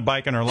never ridden a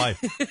bike in her life.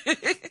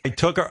 I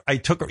took her.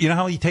 You know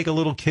how you take a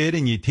little kid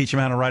and you teach him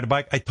how to ride a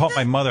bike? I taught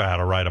my mother how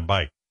to ride a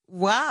bike.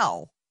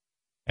 Wow.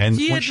 And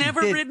she had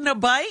never ridden a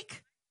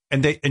bike?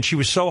 And she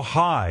was so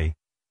high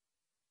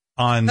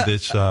on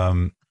this,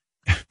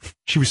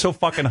 she was so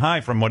fucking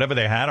high from whatever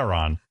they had her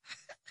on.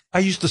 I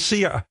used to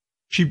see her.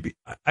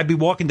 I'd be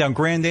walking down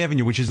Grand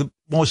Avenue, which is the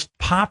most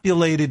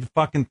populated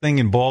fucking thing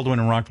in Baldwin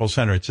and Rockville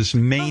Center. It's this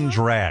main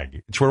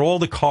drag. It's where all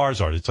the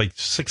cars are. It's like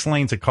 6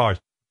 lanes of cars.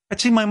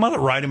 I'd see my mother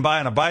riding by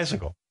on a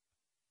bicycle.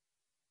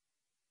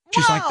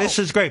 She's like, this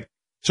is great.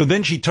 So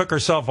then she took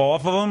herself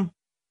off of them.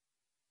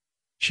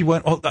 She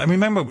went, I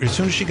remember as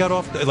soon as she got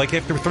off, like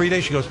after 3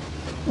 days, she goes,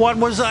 what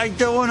was I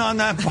doing on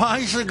that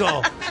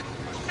bicycle?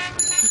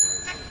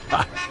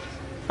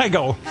 I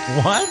go,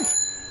 what?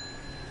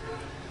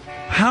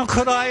 How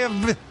could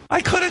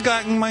I could have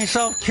gotten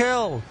myself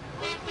killed.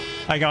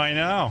 I go, I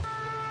know.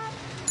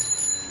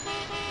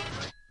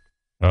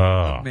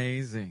 Oh.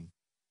 Amazing.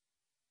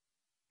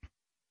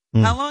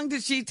 How long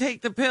did she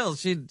take the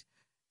pills? She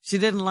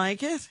didn't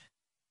like it?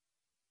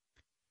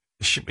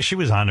 She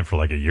was on it for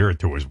like a year or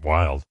two. It was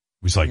wild.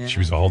 It was like she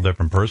was a whole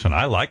different person.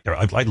 I liked her.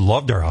 I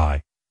loved her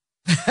high.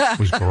 It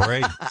was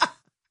great.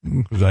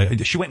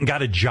 She went and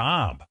got a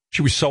job.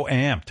 She was so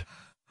amped.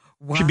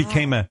 Wow.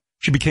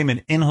 She became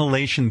an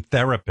inhalation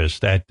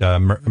therapist at Mercy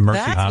Hospital.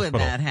 That's when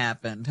that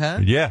happened, huh?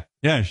 Yeah.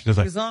 She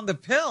was on the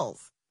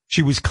pills.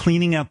 She was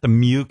cleaning out the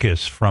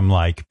mucus from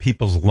like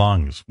people's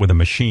lungs with a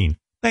machine.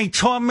 They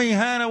taught me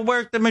how to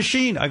work the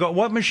machine. I go,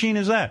 what machine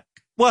is that?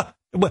 Well,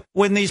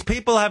 when these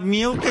people have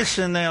mucus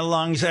in their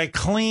lungs, I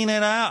clean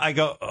it out. I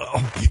go,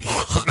 oh,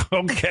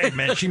 okay,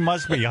 man, she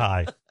must be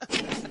high.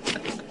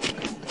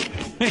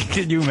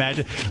 Can you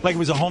imagine? Like it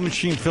was a whole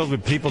machine filled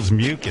with people's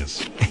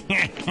mucus.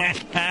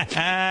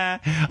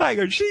 I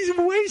go, she's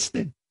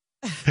wasted.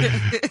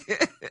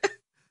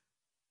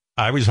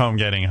 I was home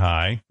getting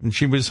high, and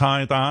she was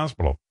high at the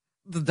hospital.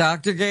 The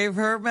doctor gave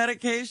her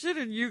medication,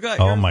 and you got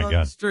yours on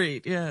the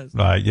street. Yes.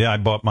 Yeah, I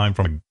bought mine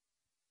from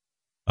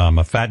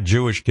a fat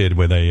Jewish kid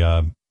with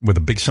a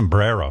big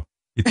sombrero.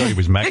 He thought he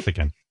was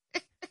Mexican.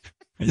 I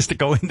used to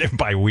go in there and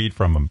buy weed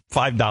from him,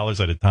 $5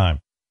 at a time.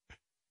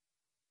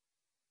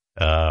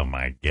 Oh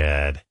my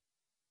God.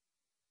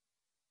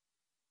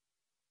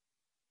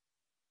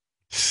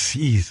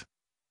 Jeez.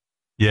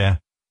 Yeah.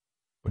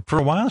 But for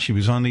a while, she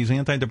was on these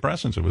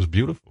antidepressants. It was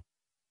beautiful.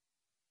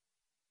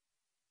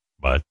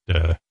 But,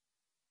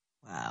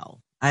 wow.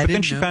 I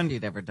didn't know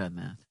she'd ever done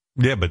that.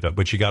 Yeah,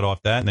 but she got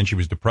off that, and then she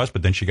was depressed,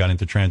 but then she got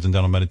into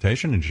transcendental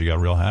meditation, and she got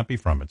real happy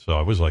from it. So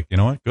I was like, you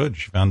know what? Good.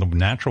 She found the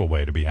natural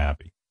way to be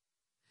happy.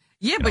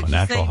 Yeah, but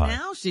you say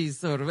now she's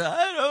sort of,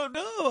 I don't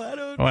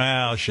know.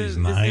 Well, she's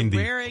 90. Is it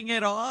wearing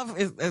it off?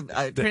 Is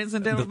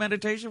transcendental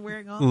meditation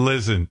wearing off?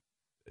 Listen,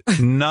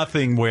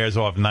 nothing wears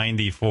off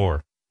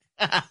 94.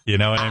 You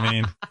know what I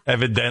mean?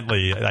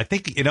 Evidently. I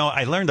think,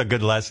 I learned a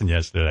good lesson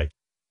yesterday.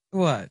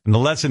 What? And the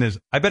lesson is,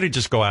 I better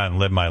just go out and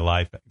live my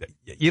life.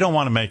 You don't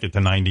want to make it to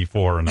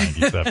 94 or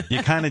 97.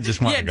 You kind of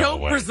just want to go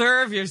away. Yeah, don't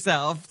preserve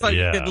yourself so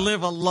you can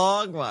live a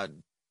long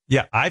one.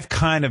 Yeah, I've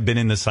kind of been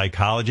in the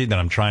psychology that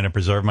I'm trying to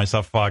preserve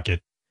myself. Fuck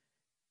it.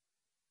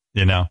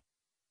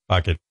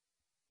 Fuck it.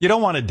 You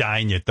don't want to die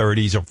in your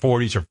 30s or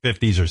 40s or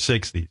 50s or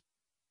 60s.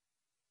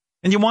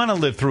 And you want to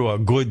live through a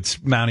good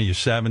amount of your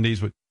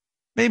 70s. But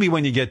maybe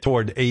when you get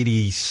toward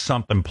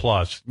 80-something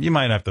plus, you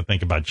might have to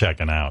think about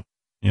checking out.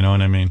 You know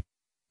what I mean?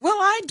 Well,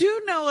 I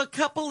do know a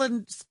couple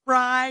of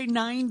spry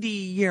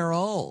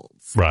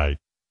 90-year-olds. Right.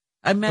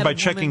 I met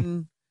a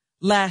woman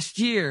last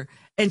year,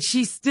 and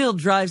she still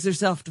drives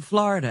herself to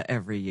Florida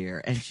every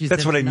year, and she's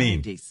That's in what her I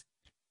mean. 90s.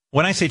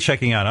 When I say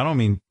checking out, I don't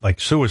mean like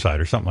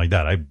suicide or something like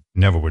that. I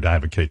never would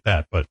advocate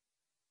that, but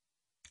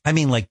I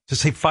mean like to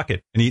say fuck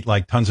it and eat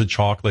like tons of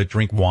chocolate,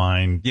 drink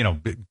wine, do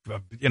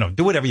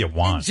whatever you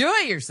want.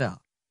 Enjoy yourself.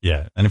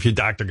 Yeah. And if your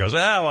doctor goes, oh,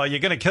 well, you're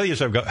going to kill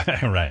yourself, go,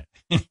 right.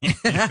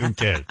 Who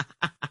cares?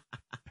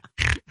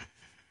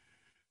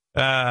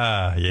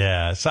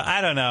 Yeah. So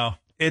I don't know.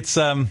 It's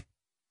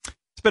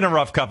been a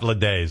rough couple of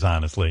days,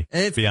 honestly.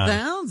 It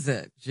sounds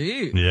it.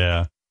 Gee.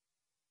 Yeah.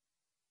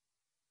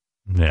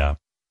 Yeah.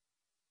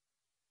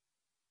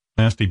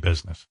 Nasty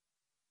business.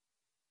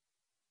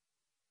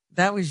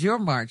 That was your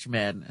March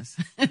Madness.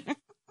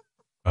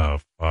 Oh,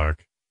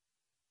 fuck.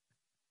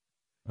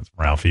 That's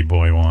Ralphie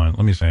Boy One.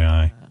 Let me say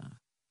hi.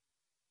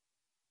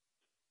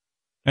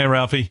 Hey,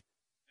 Ralphie.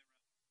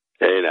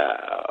 Hey,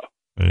 now.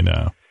 Hey,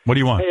 now. What do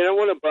you want? Hey, I don't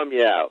want to bum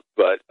you out,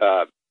 but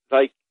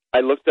I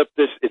looked up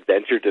this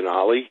Adventure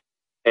Denali,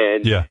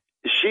 and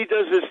she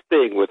does this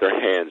thing with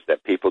her hands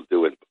that people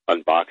do in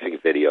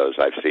unboxing videos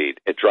I've seen.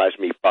 It drives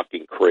me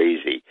fucking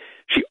crazy.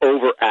 She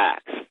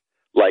overacts.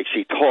 Like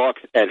she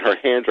talks and her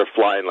hands are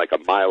flying like a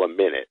mile a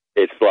minute.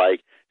 It's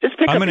like, just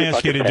pick up your fucking pen. I'm going to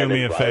ask you to do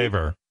me a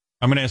favor.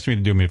 I'm going to ask you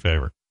to do me a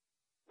favor.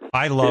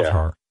 I love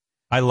her.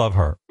 I love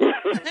her.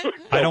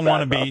 I don't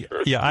want to be.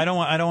 Yeah, I don't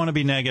want to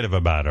be negative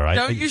about her.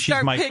 Don't you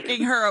start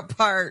picking her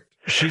apart.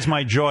 She's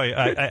my joy.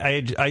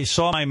 I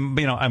saw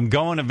I'm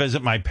going to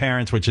visit my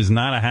parents, which is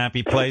not a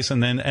happy place.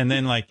 And then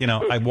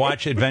I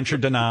watch Adventure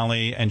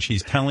Denali, and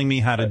she's telling me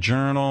how to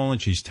journal,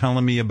 and she's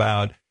telling me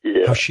about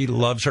how she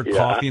loves her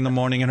coffee in the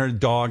morning and her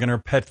dog and her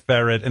pet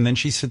ferret. And then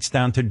she sits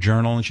down to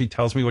journal, and she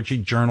tells me what she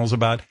journals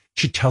about.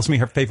 She tells me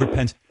her favorite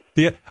pens.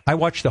 I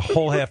watched the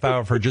whole half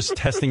hour of her just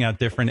testing out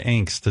different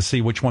inks to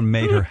see which one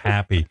made her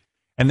happy.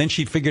 And then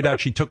she figured out,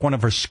 she took one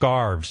of her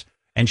scarves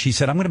and she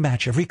said, I'm going to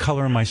match every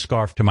color in my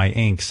scarf to my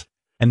inks.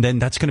 And then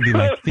that's going to be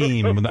my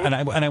theme. And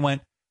I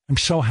went, I'm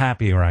so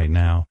happy right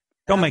now.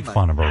 Don't make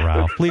fun of her,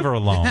 Ralph. Leave her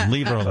alone.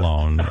 Leave her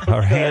alone.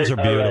 Her hands are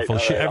beautiful.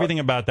 Everything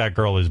about that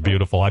girl is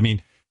beautiful. I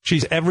mean,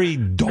 she's every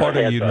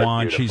daughter you'd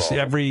want. Beautiful. She's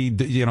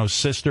every,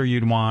 sister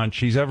you'd want.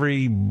 She's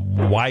every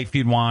wife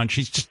you'd want.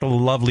 She's just a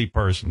lovely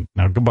person.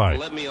 Now, goodbye.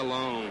 Let me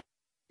alone.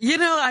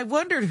 I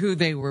wondered who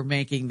they were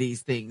making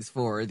these things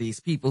for, these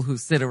people who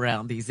sit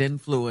around, these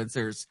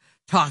influencers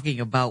talking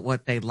about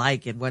what they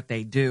like and what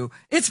they do.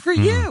 It's for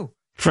you.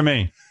 For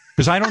me,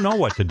 because I don't know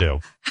what to do.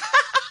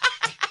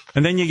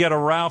 And then you get a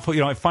Ralph,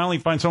 I finally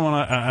find someone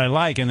I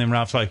like, and then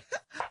Ralph's like,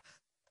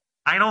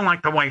 I don't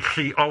like the way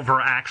she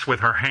overacts with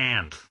her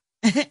hands.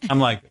 I'm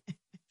like,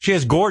 she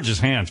has gorgeous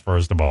hands,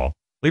 first of all.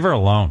 Leave her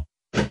alone.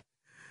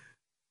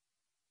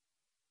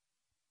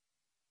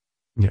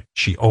 Yeah,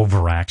 she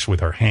overacts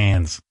with her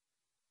hands.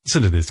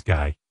 Listen to this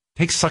guy.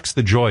 Sucks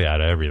the joy out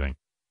of everything.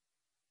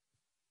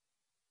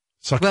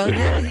 He's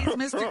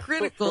Mr.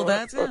 Critical.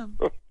 That's him.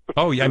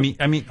 Oh, I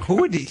mean,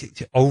 who would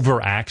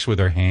overacts with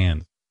her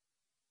hands?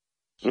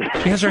 She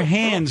has her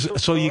hands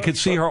so you could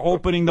see her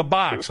opening the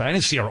box. I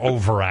didn't see her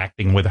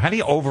overacting with her. How do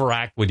you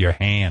overact with your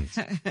hands?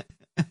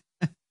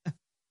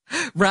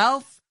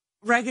 Ralph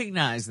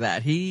recognized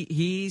that.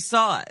 He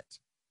saw it.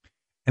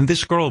 And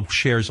this girl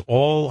shares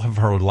all of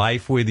her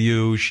life with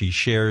you. She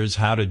shares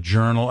how to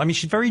journal. I mean,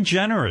 she's very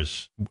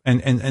generous.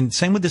 And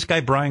same with this guy,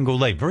 Brian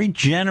Goulet. Very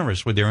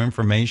generous with their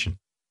information.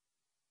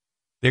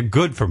 They're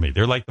good for me.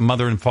 They're like the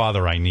mother and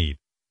father I need.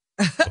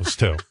 Those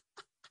two.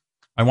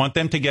 I want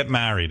them to get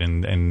married,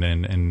 and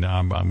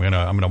I'm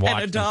gonna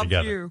watch them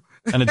together you.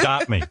 And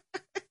adopt me.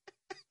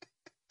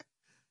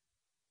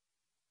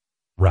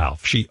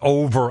 Ralph, she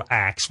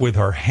overacts with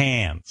her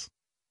hands.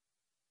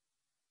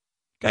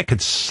 Guy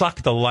could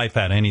suck the life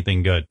out of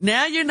anything good.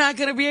 Now you're not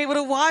going to be able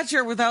to watch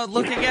her without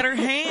looking at her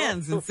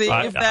hands and seeing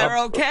if they're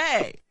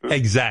okay.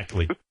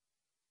 Exactly.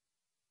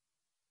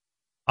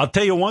 I'll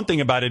tell you one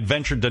thing about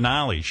Adventure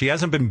Denali. She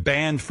hasn't been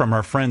banned from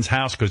her friend's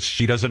house because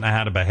she doesn't know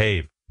how to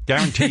behave.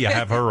 Guarantee you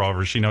have her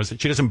over. She knows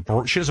that she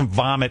doesn't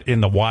vomit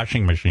in the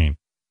washing machine.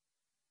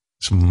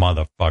 This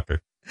motherfucker.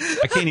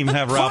 I can't even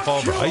have Ralph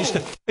over. I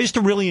used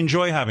to really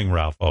enjoy having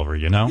Ralph over,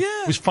 you know?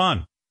 Yeah. It was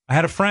fun. I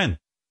had a friend.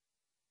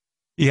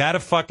 He had to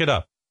fuck it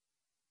up.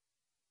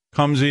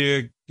 Comes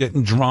here,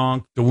 getting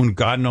drunk, doing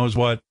God knows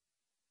what,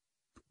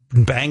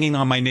 banging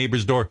on my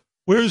neighbor's door.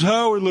 Where's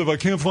Howard live? I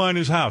can't find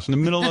his house. In the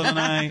middle of the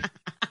night,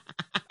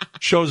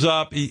 shows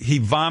up. He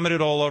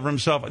vomited all over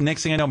himself.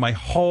 Next thing I know, my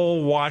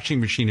whole washing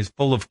machine is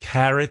full of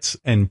carrots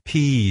and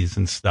peas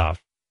and stuff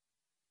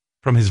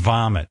from his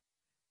vomit.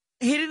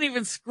 He didn't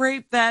even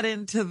scrape that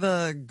into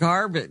the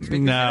garbage.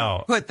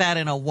 No. Put that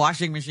in a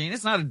washing machine.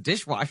 It's not a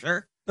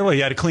dishwasher. Well, he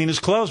had to clean his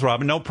clothes,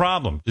 Robin. No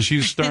problem. Just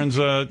use Stern's,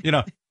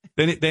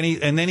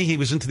 Then he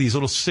was into these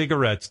little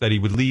cigarettes that he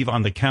would leave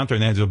on the counter,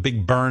 and there's a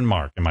big burn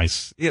mark in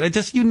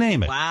just you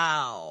name it.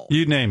 Wow.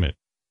 You name it.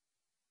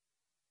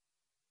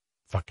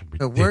 Fucking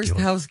ridiculous. The worst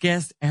house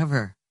guest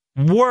ever.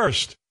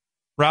 Worst.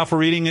 Ralph,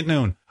 we're eating at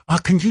noon.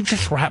 Can you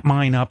just wrap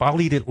mine up?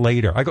 I'll eat it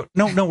later. I go,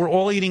 no, we're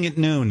all eating at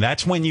noon.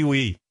 That's when you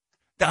eat.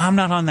 I'm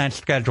not on that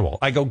schedule.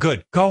 I go,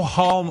 good. Go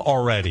home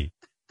already.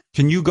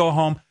 Can you go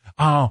home?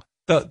 Oh,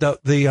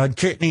 the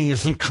kidney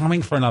isn't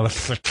coming for another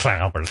 6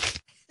 hours.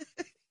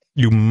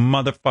 You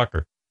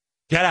motherfucker.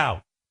 Get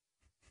out.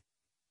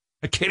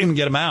 I can't even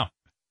get him out.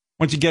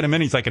 Once you get him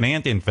in, he's like an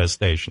ant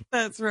infestation.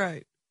 That's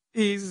right.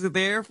 He's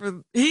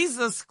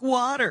a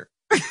squatter.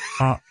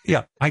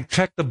 Yeah, I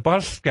checked the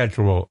bus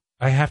schedule.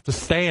 I have to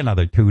stay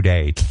another 2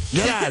 days.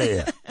 Get out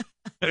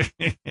of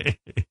here.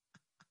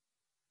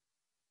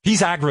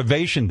 He's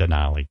Aggravation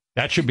Denali.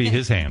 That should be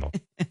his handle.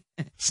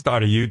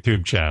 Start a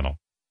YouTube channel.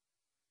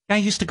 I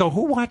used to go,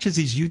 who watches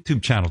these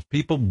YouTube channels?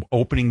 People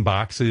opening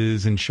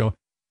boxes and show.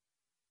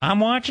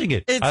 I'm watching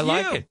it. I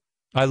like it.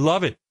 I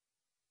love it.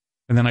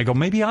 And then I go,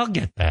 maybe I'll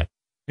get that.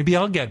 Maybe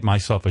I'll get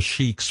myself a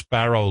chic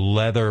Sparrow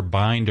leather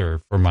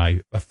binder for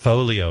my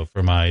folio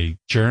for my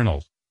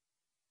journals.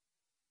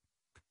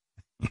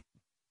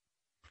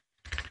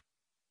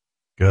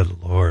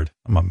 Good Lord.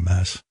 I'm a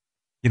mess.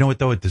 You know what,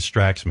 though? It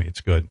distracts me.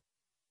 It's good.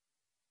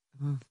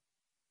 Let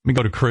me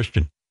go to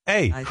Christian.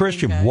 Hey,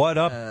 Christian, what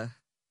up?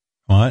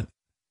 What?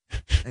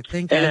 I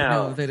think I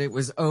know that it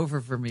was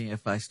over for me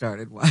if I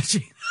started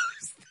watching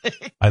those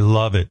things. I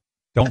love it.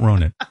 Don't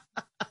ruin it.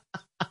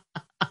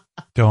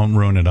 Don't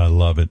ruin it. I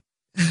love it.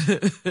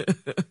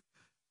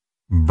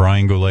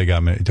 Brian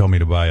Goulet told me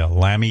to buy a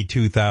Lamy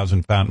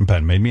 2000 fountain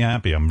pen. Made me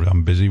happy.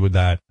 I'm busy with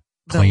that.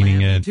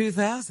 Cleaning it.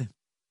 2000.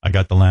 I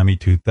got the Lamy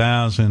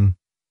 2000.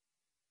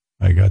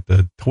 I got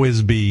the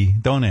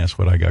Twisby. Don't ask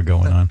what I got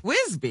going on.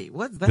 Twisby?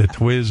 What's that? The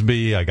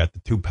Twisby. I got the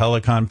 2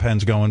 Pelican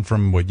pens going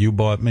from what you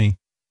bought me.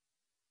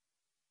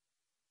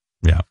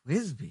 Yeah.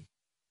 Twisby.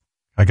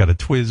 I got a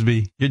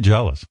Twisby. You're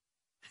jealous.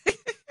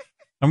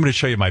 I'm going to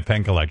show you my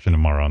pen collection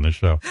tomorrow on the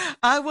show.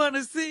 I want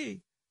to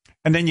see.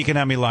 And then you can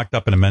have me locked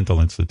up in a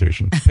mental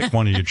institution. Pick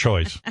one of your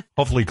choice.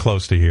 Hopefully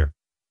close to here.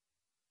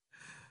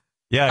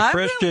 Yeah, I'm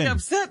Christian. really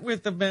upset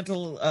with the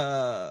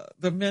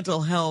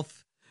mental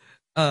health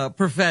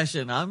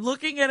profession. I'm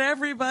looking at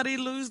everybody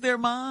lose their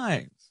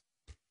minds.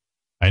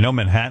 I know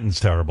Manhattan's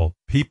terrible.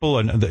 People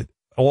and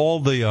all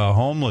the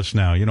homeless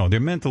now, they're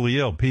mentally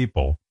ill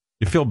people.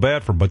 You feel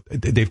bad for them, but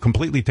they've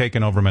completely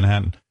taken over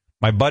Manhattan.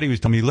 My buddy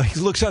was telling me, he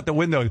looks out the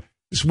window.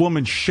 This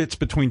woman shits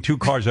between 2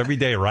 cars every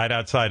day right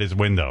outside his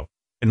window.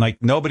 And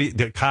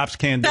the cops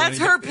can't do That's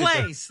anything. her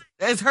place.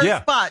 It's her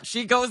spot.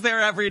 She goes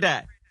there every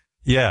day.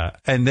 Yeah.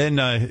 And then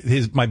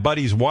my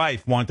buddy's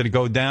wife wanted to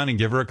go down and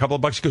give her a couple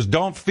of bucks. She goes,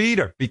 don't feed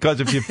her,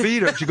 because if you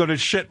feed her, she's going to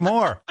shit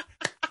more.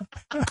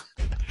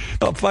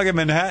 Oh, fucking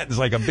Manhattan's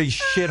like a big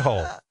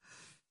shithole.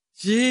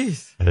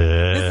 Jeez.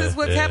 This is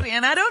what's happening.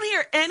 And I don't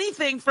hear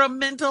anything from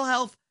mental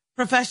health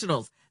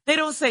professionals. They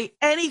don't say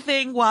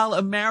anything while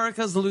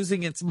America's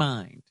losing its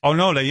mind. Oh,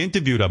 no, they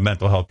interviewed a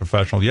mental health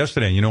professional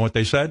yesterday. And you know what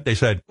they said? They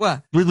said,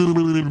 what? We're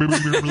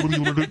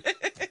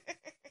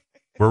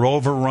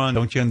overrun.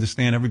 Don't you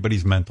understand?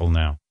 Everybody's mental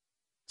now.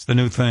 It's the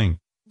new thing.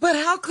 But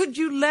how could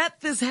you let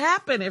this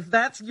happen if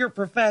that's your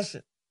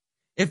profession?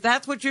 If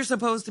that's what you're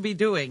supposed to be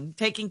doing,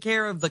 taking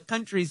care of the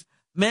country's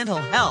mental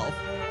health,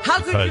 how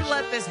could you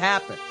let this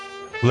happen?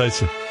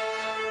 Listen,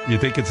 you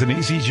think it's an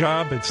easy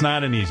job? It's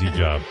not an easy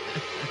job.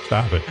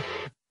 Stop it.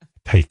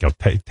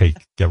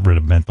 Get rid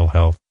of mental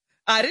health.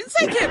 I didn't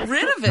say get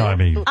rid of it. No, I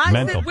mean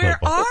mental said, where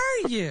people.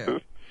 are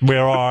you?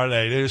 Where are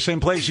they? They're the same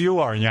place you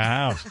are, in your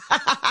house.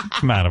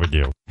 What's the matter with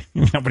you?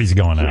 Nobody's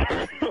going out.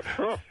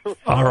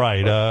 All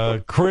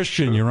right.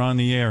 Christian, you're on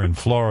the air in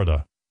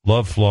Florida.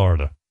 Love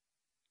Florida.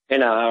 Hey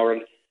now, Howard.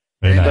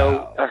 Hey now.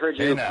 So I heard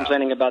you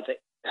complaining about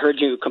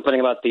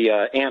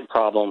the ant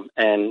problem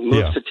and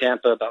moved to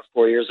Tampa about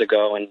 4 years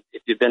ago. And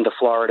if you've been to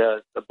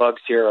Florida, the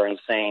bugs here are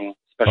insane,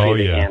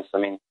 especially the ants. I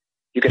mean,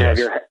 you could have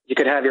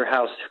your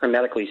house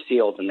hermetically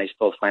sealed and they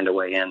still find a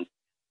way in.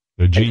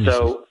 And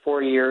so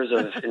 4 years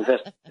of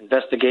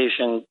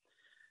investigation,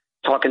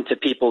 talking to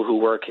people who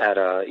work at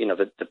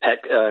the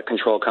pet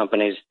control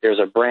companies. There's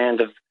a brand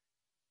of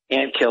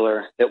ant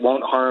killer that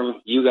won't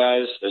harm you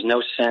guys. There's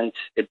no scent.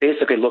 It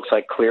basically looks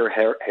like clear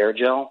hair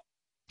gel.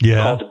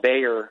 Yeah. Called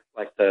Bayer,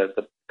 like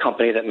the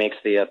company that makes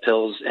the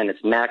pills, and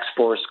it's Max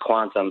Force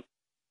Quantum.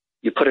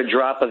 You put a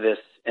drop of this,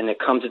 and it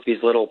comes with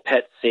these little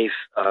pet-safe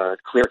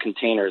clear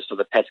containers, so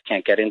the pets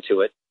can't get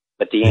into it,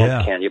 but the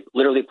ants can. You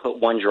literally put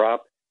one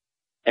drop,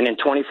 and in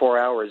 24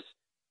 hours,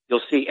 you'll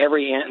see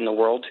every ant in the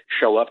world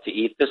show up to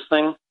eat this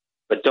thing,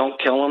 but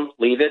don't kill them.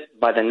 Leave it.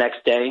 By the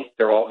next day,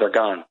 they're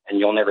gone, and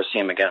you'll never see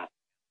them again.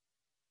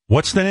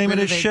 What's the name of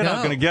this shit? I'm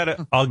going to get it.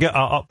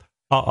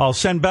 I'll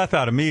send Beth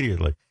out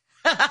immediately.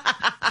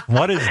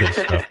 What is this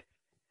stuff?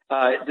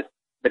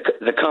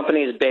 The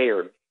company is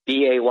Bayer,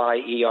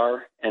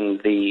 Bayer, and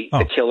the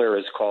killer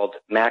is called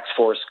Max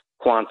Force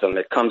Quantum.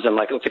 It comes in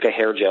it looks like a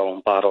hair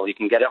gel bottle. You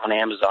can get it on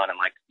Amazon, and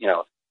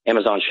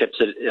Amazon ships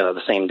it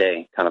the same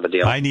day, kind of a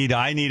deal. I need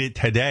it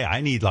today.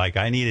 I need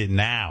it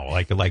now.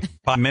 Like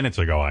 5 minutes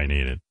ago, I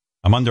need it.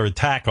 I'm under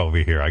attack over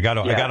here. I got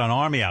an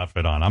army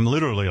outfit on. I'm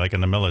literally like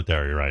in the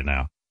military right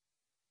now.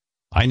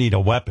 I need a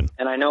weapon.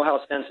 And I know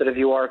how sensitive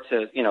you are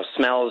to,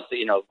 smells,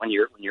 when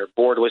your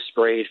board was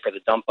sprayed for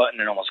the dump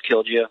button and almost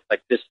killed you.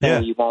 Like this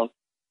thing, you won't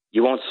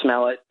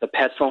smell it. The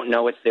pets won't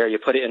know it's there. You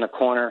put it in a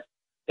corner.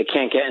 They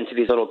can't get into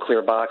these little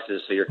clear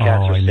boxes, so your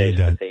cats are safe.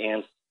 But the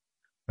ants.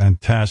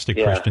 Fantastic,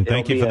 Christian.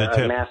 Thank you for the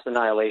tip. Mass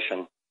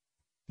annihilation.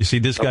 You see,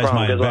 this guy's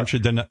my adventure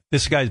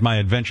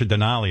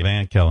Denali of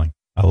ant killing.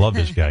 I love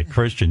this guy.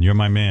 Christian, you're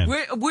my man.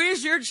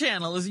 Where's your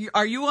channel?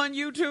 Are you on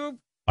YouTube?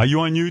 Are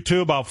you on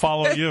YouTube? I'll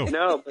follow you.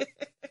 No, but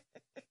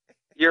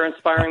you're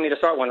inspiring me to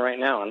start one right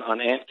now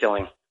on ant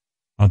killing.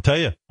 I'll tell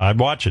you. I'd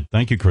watch it.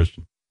 Thank you,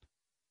 Christian.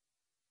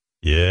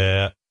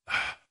 Yeah.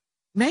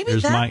 Maybe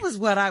that was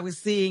what I was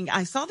seeing.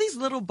 I saw these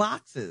little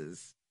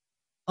boxes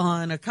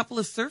on a couple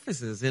of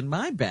surfaces in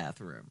my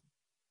bathroom.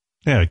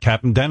 Yeah,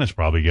 Captain Dennis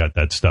probably got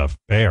that stuff.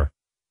 Bear.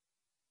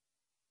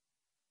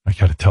 I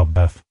got to tell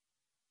Beth.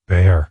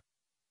 Bear.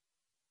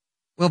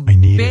 Well,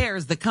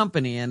 Bear's the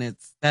company, and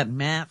it's that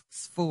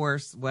Max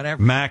Force, whatever.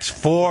 Max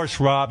Force,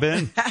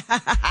 Robin.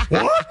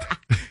 What?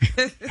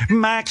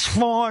 Max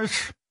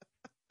Force.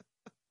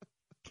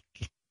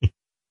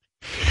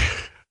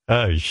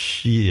 Oh,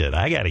 shit.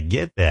 I got to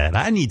get that.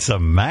 I need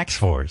some Max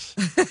Force.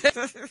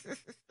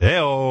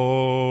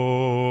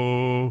 Hey-oh.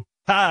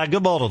 Hi,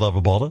 good morning,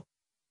 everybody.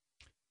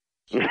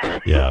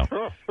 Yeah.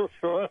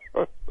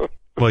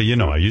 Well,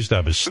 I used to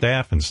have a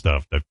staff and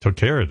stuff that took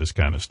care of this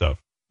kind of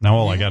stuff. Now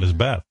all I got is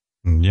Beth.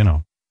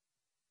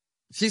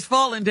 She's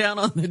falling down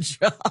on the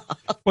job.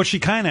 Well, she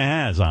kind of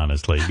has,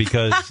 honestly,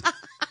 because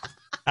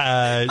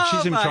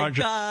she's in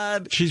charge.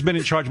 She's been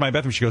in charge of my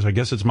bathroom. She goes, I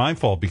guess it's my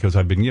fault because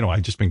I've been,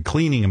 I've just been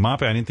cleaning and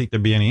mopping. I didn't think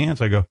there'd be any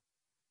ants. I go,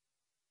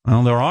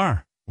 well, there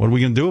are. What are we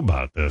going to do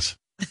about this?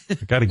 I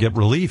got to get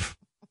relief.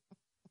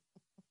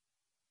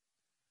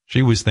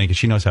 She was thinking,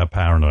 she knows how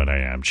paranoid I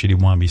am. She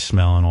didn't want me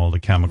smelling all the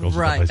chemicals.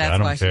 Right, that's I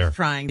don't why care. She's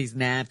trying these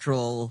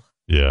natural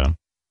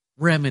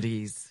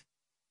remedies.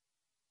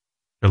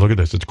 Here, look at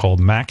this. It's called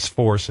Max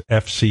Force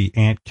FC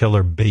Ant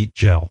Killer Bait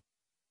Gel.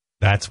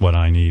 That's what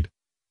I need.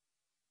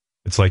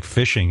 It's like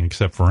fishing,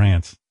 except for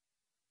ants.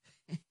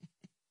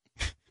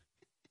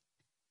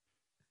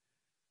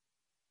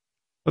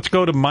 Let's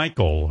go to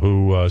Michael,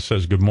 who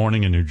says good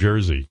morning in New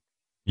Jersey.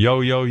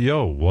 Yo, yo,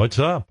 yo, what's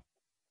up?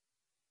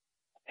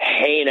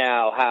 Hey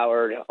now,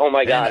 Howard. Oh,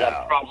 my God,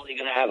 I'm probably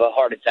going to have a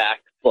heart attack.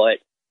 But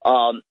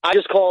I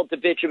just called to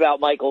bitch about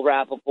Michael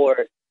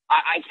Rapaport.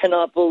 I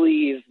cannot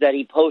believe that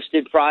he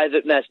posted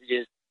private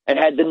messages and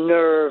had the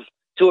nerve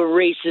to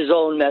erase his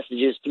own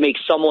messages to make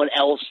someone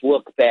else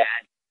look bad.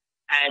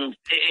 And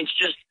it's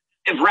just,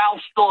 if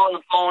Ralph's still on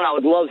the phone, I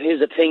would love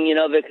his opinion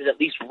of it, because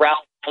at least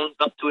Ralph owns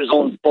up to his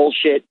own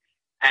bullshit.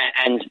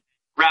 And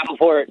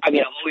Rapaport, I've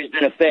always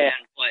been a fan,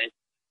 but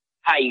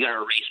how are you going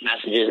to erase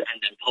messages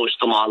and then post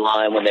them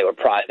online when they were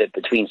private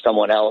between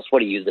someone else?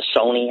 What are you, the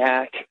Sony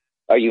hack?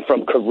 Are you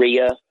from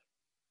Korea?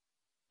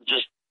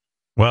 Just...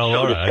 Well,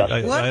 all right.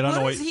 I don't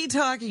know what is he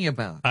talking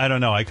about? I don't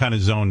know. I kind of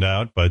zoned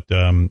out, but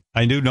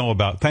I do know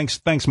about.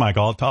 Thanks,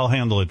 Michael. I'll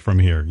handle it from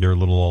here. You're a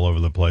little all over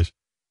the place.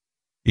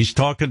 He's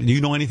talking. Do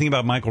you know anything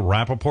about Michael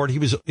Rapaport?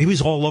 He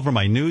was all over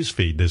my news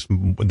feed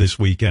this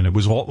weekend. It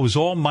was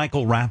all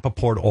Michael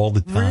Rapaport all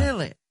the time.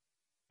 Really?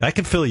 I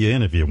can fill you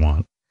in if you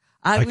want.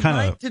 I would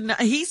like to know.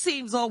 He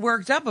seems all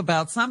worked up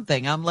about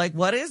something. I'm like,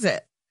 what is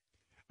it?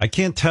 I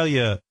can't tell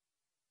you,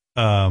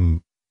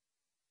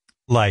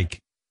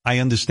 like, I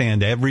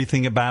understand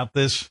everything about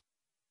this,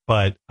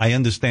 but I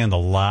understand a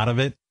lot of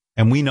it.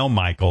 And we know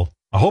Michael.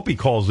 I hope he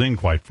calls in,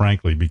 quite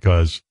frankly,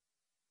 because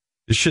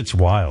this shit's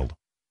wild.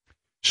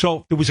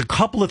 So there was a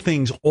couple of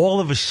things all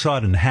of a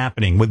sudden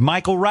happening with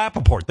Michael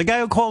Rapaport, the guy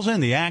who calls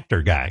in, the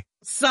actor guy.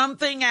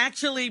 Something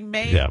actually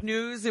made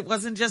news. It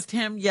wasn't just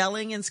him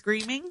yelling and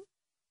screaming.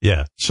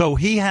 Yeah. So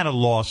he had a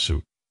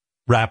lawsuit,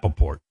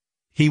 Rapaport.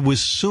 He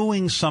was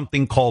suing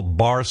something called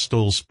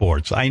Barstool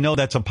Sports. I know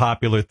that's a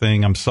popular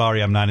thing. I'm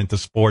sorry, I'm not into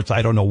sports.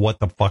 I don't know what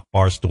the fuck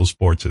Barstool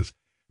Sports is.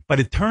 But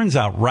it turns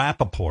out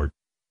Rapaport,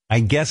 I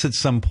guess at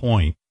some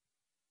point,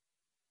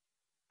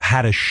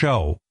 had a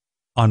show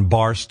on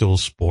Barstool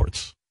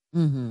Sports.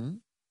 Mm-hmm.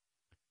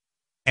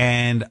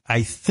 And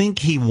I think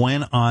he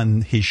went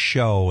on his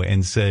show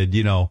and said,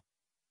 you know,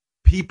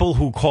 people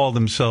who call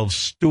themselves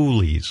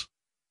stoolies,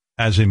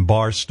 as in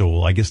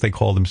Barstool, I guess they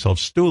call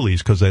themselves stoolies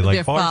because they like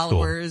Barstool.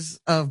 Followers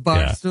of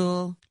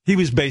Barstool. Yeah. He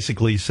was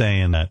basically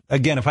saying that.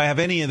 Again, if I have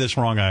any of this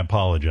wrong, I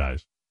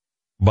apologize.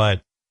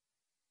 But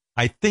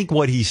I think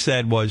what he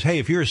said was, hey,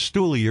 if you're a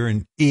stoolie, you're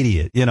an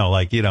idiot. You know,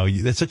 like, you know,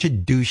 that's such a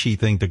douchey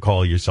thing to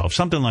call yourself.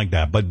 Something like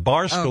that. But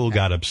Barstool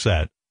got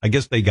upset. I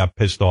guess they got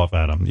pissed off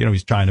at him. You know,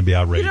 he's trying to be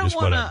outrageous. You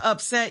don't want to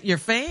upset your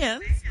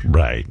fans.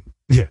 Right.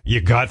 Yeah. You,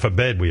 God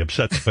forbid we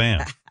upset the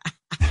fan.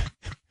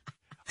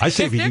 I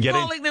say if you can get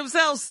calling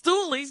themselves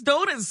stoolies,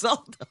 don't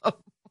insult them.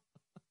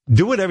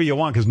 Do whatever you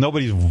want because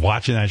nobody's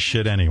watching that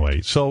shit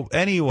anyway. So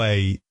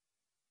anyway,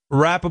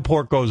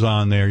 Rapaport goes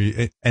on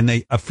there and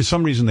they, for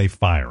some reason, they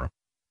fire him.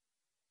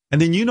 And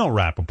then you know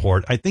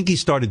Rapaport, I think he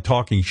started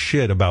talking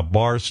shit about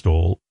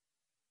Barstool.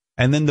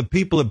 And then the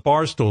people at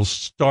Barstool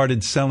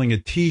started selling a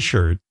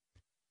T-shirt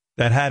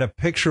that had a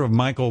picture of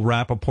Michael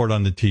Rapaport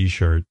on the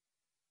T-shirt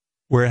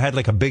where it had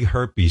like a big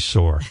herpes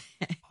sore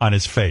on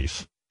his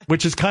face,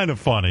 which is kind of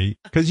funny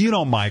because you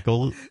know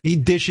Michael, he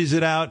dishes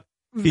it out.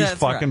 He's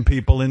fucking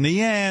people in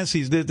the ass.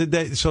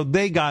 So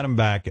they got him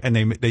back and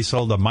they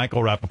sold a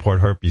Michael Rapaport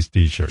herpes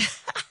T-shirt.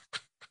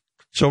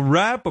 So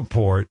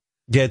Rapaport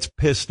gets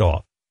pissed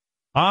off.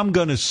 I'm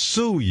going to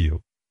sue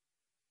you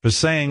for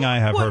saying I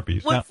have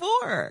herpes. What now,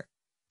 for?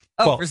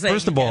 Well, for saying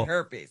first of all,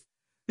 herpes.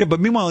 Yeah, but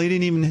meanwhile, it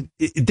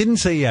didn't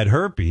say he had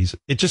herpes.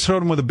 It just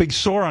showed him with a big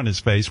sore on his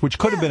face, which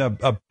could have been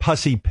a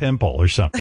pussy pimple or something.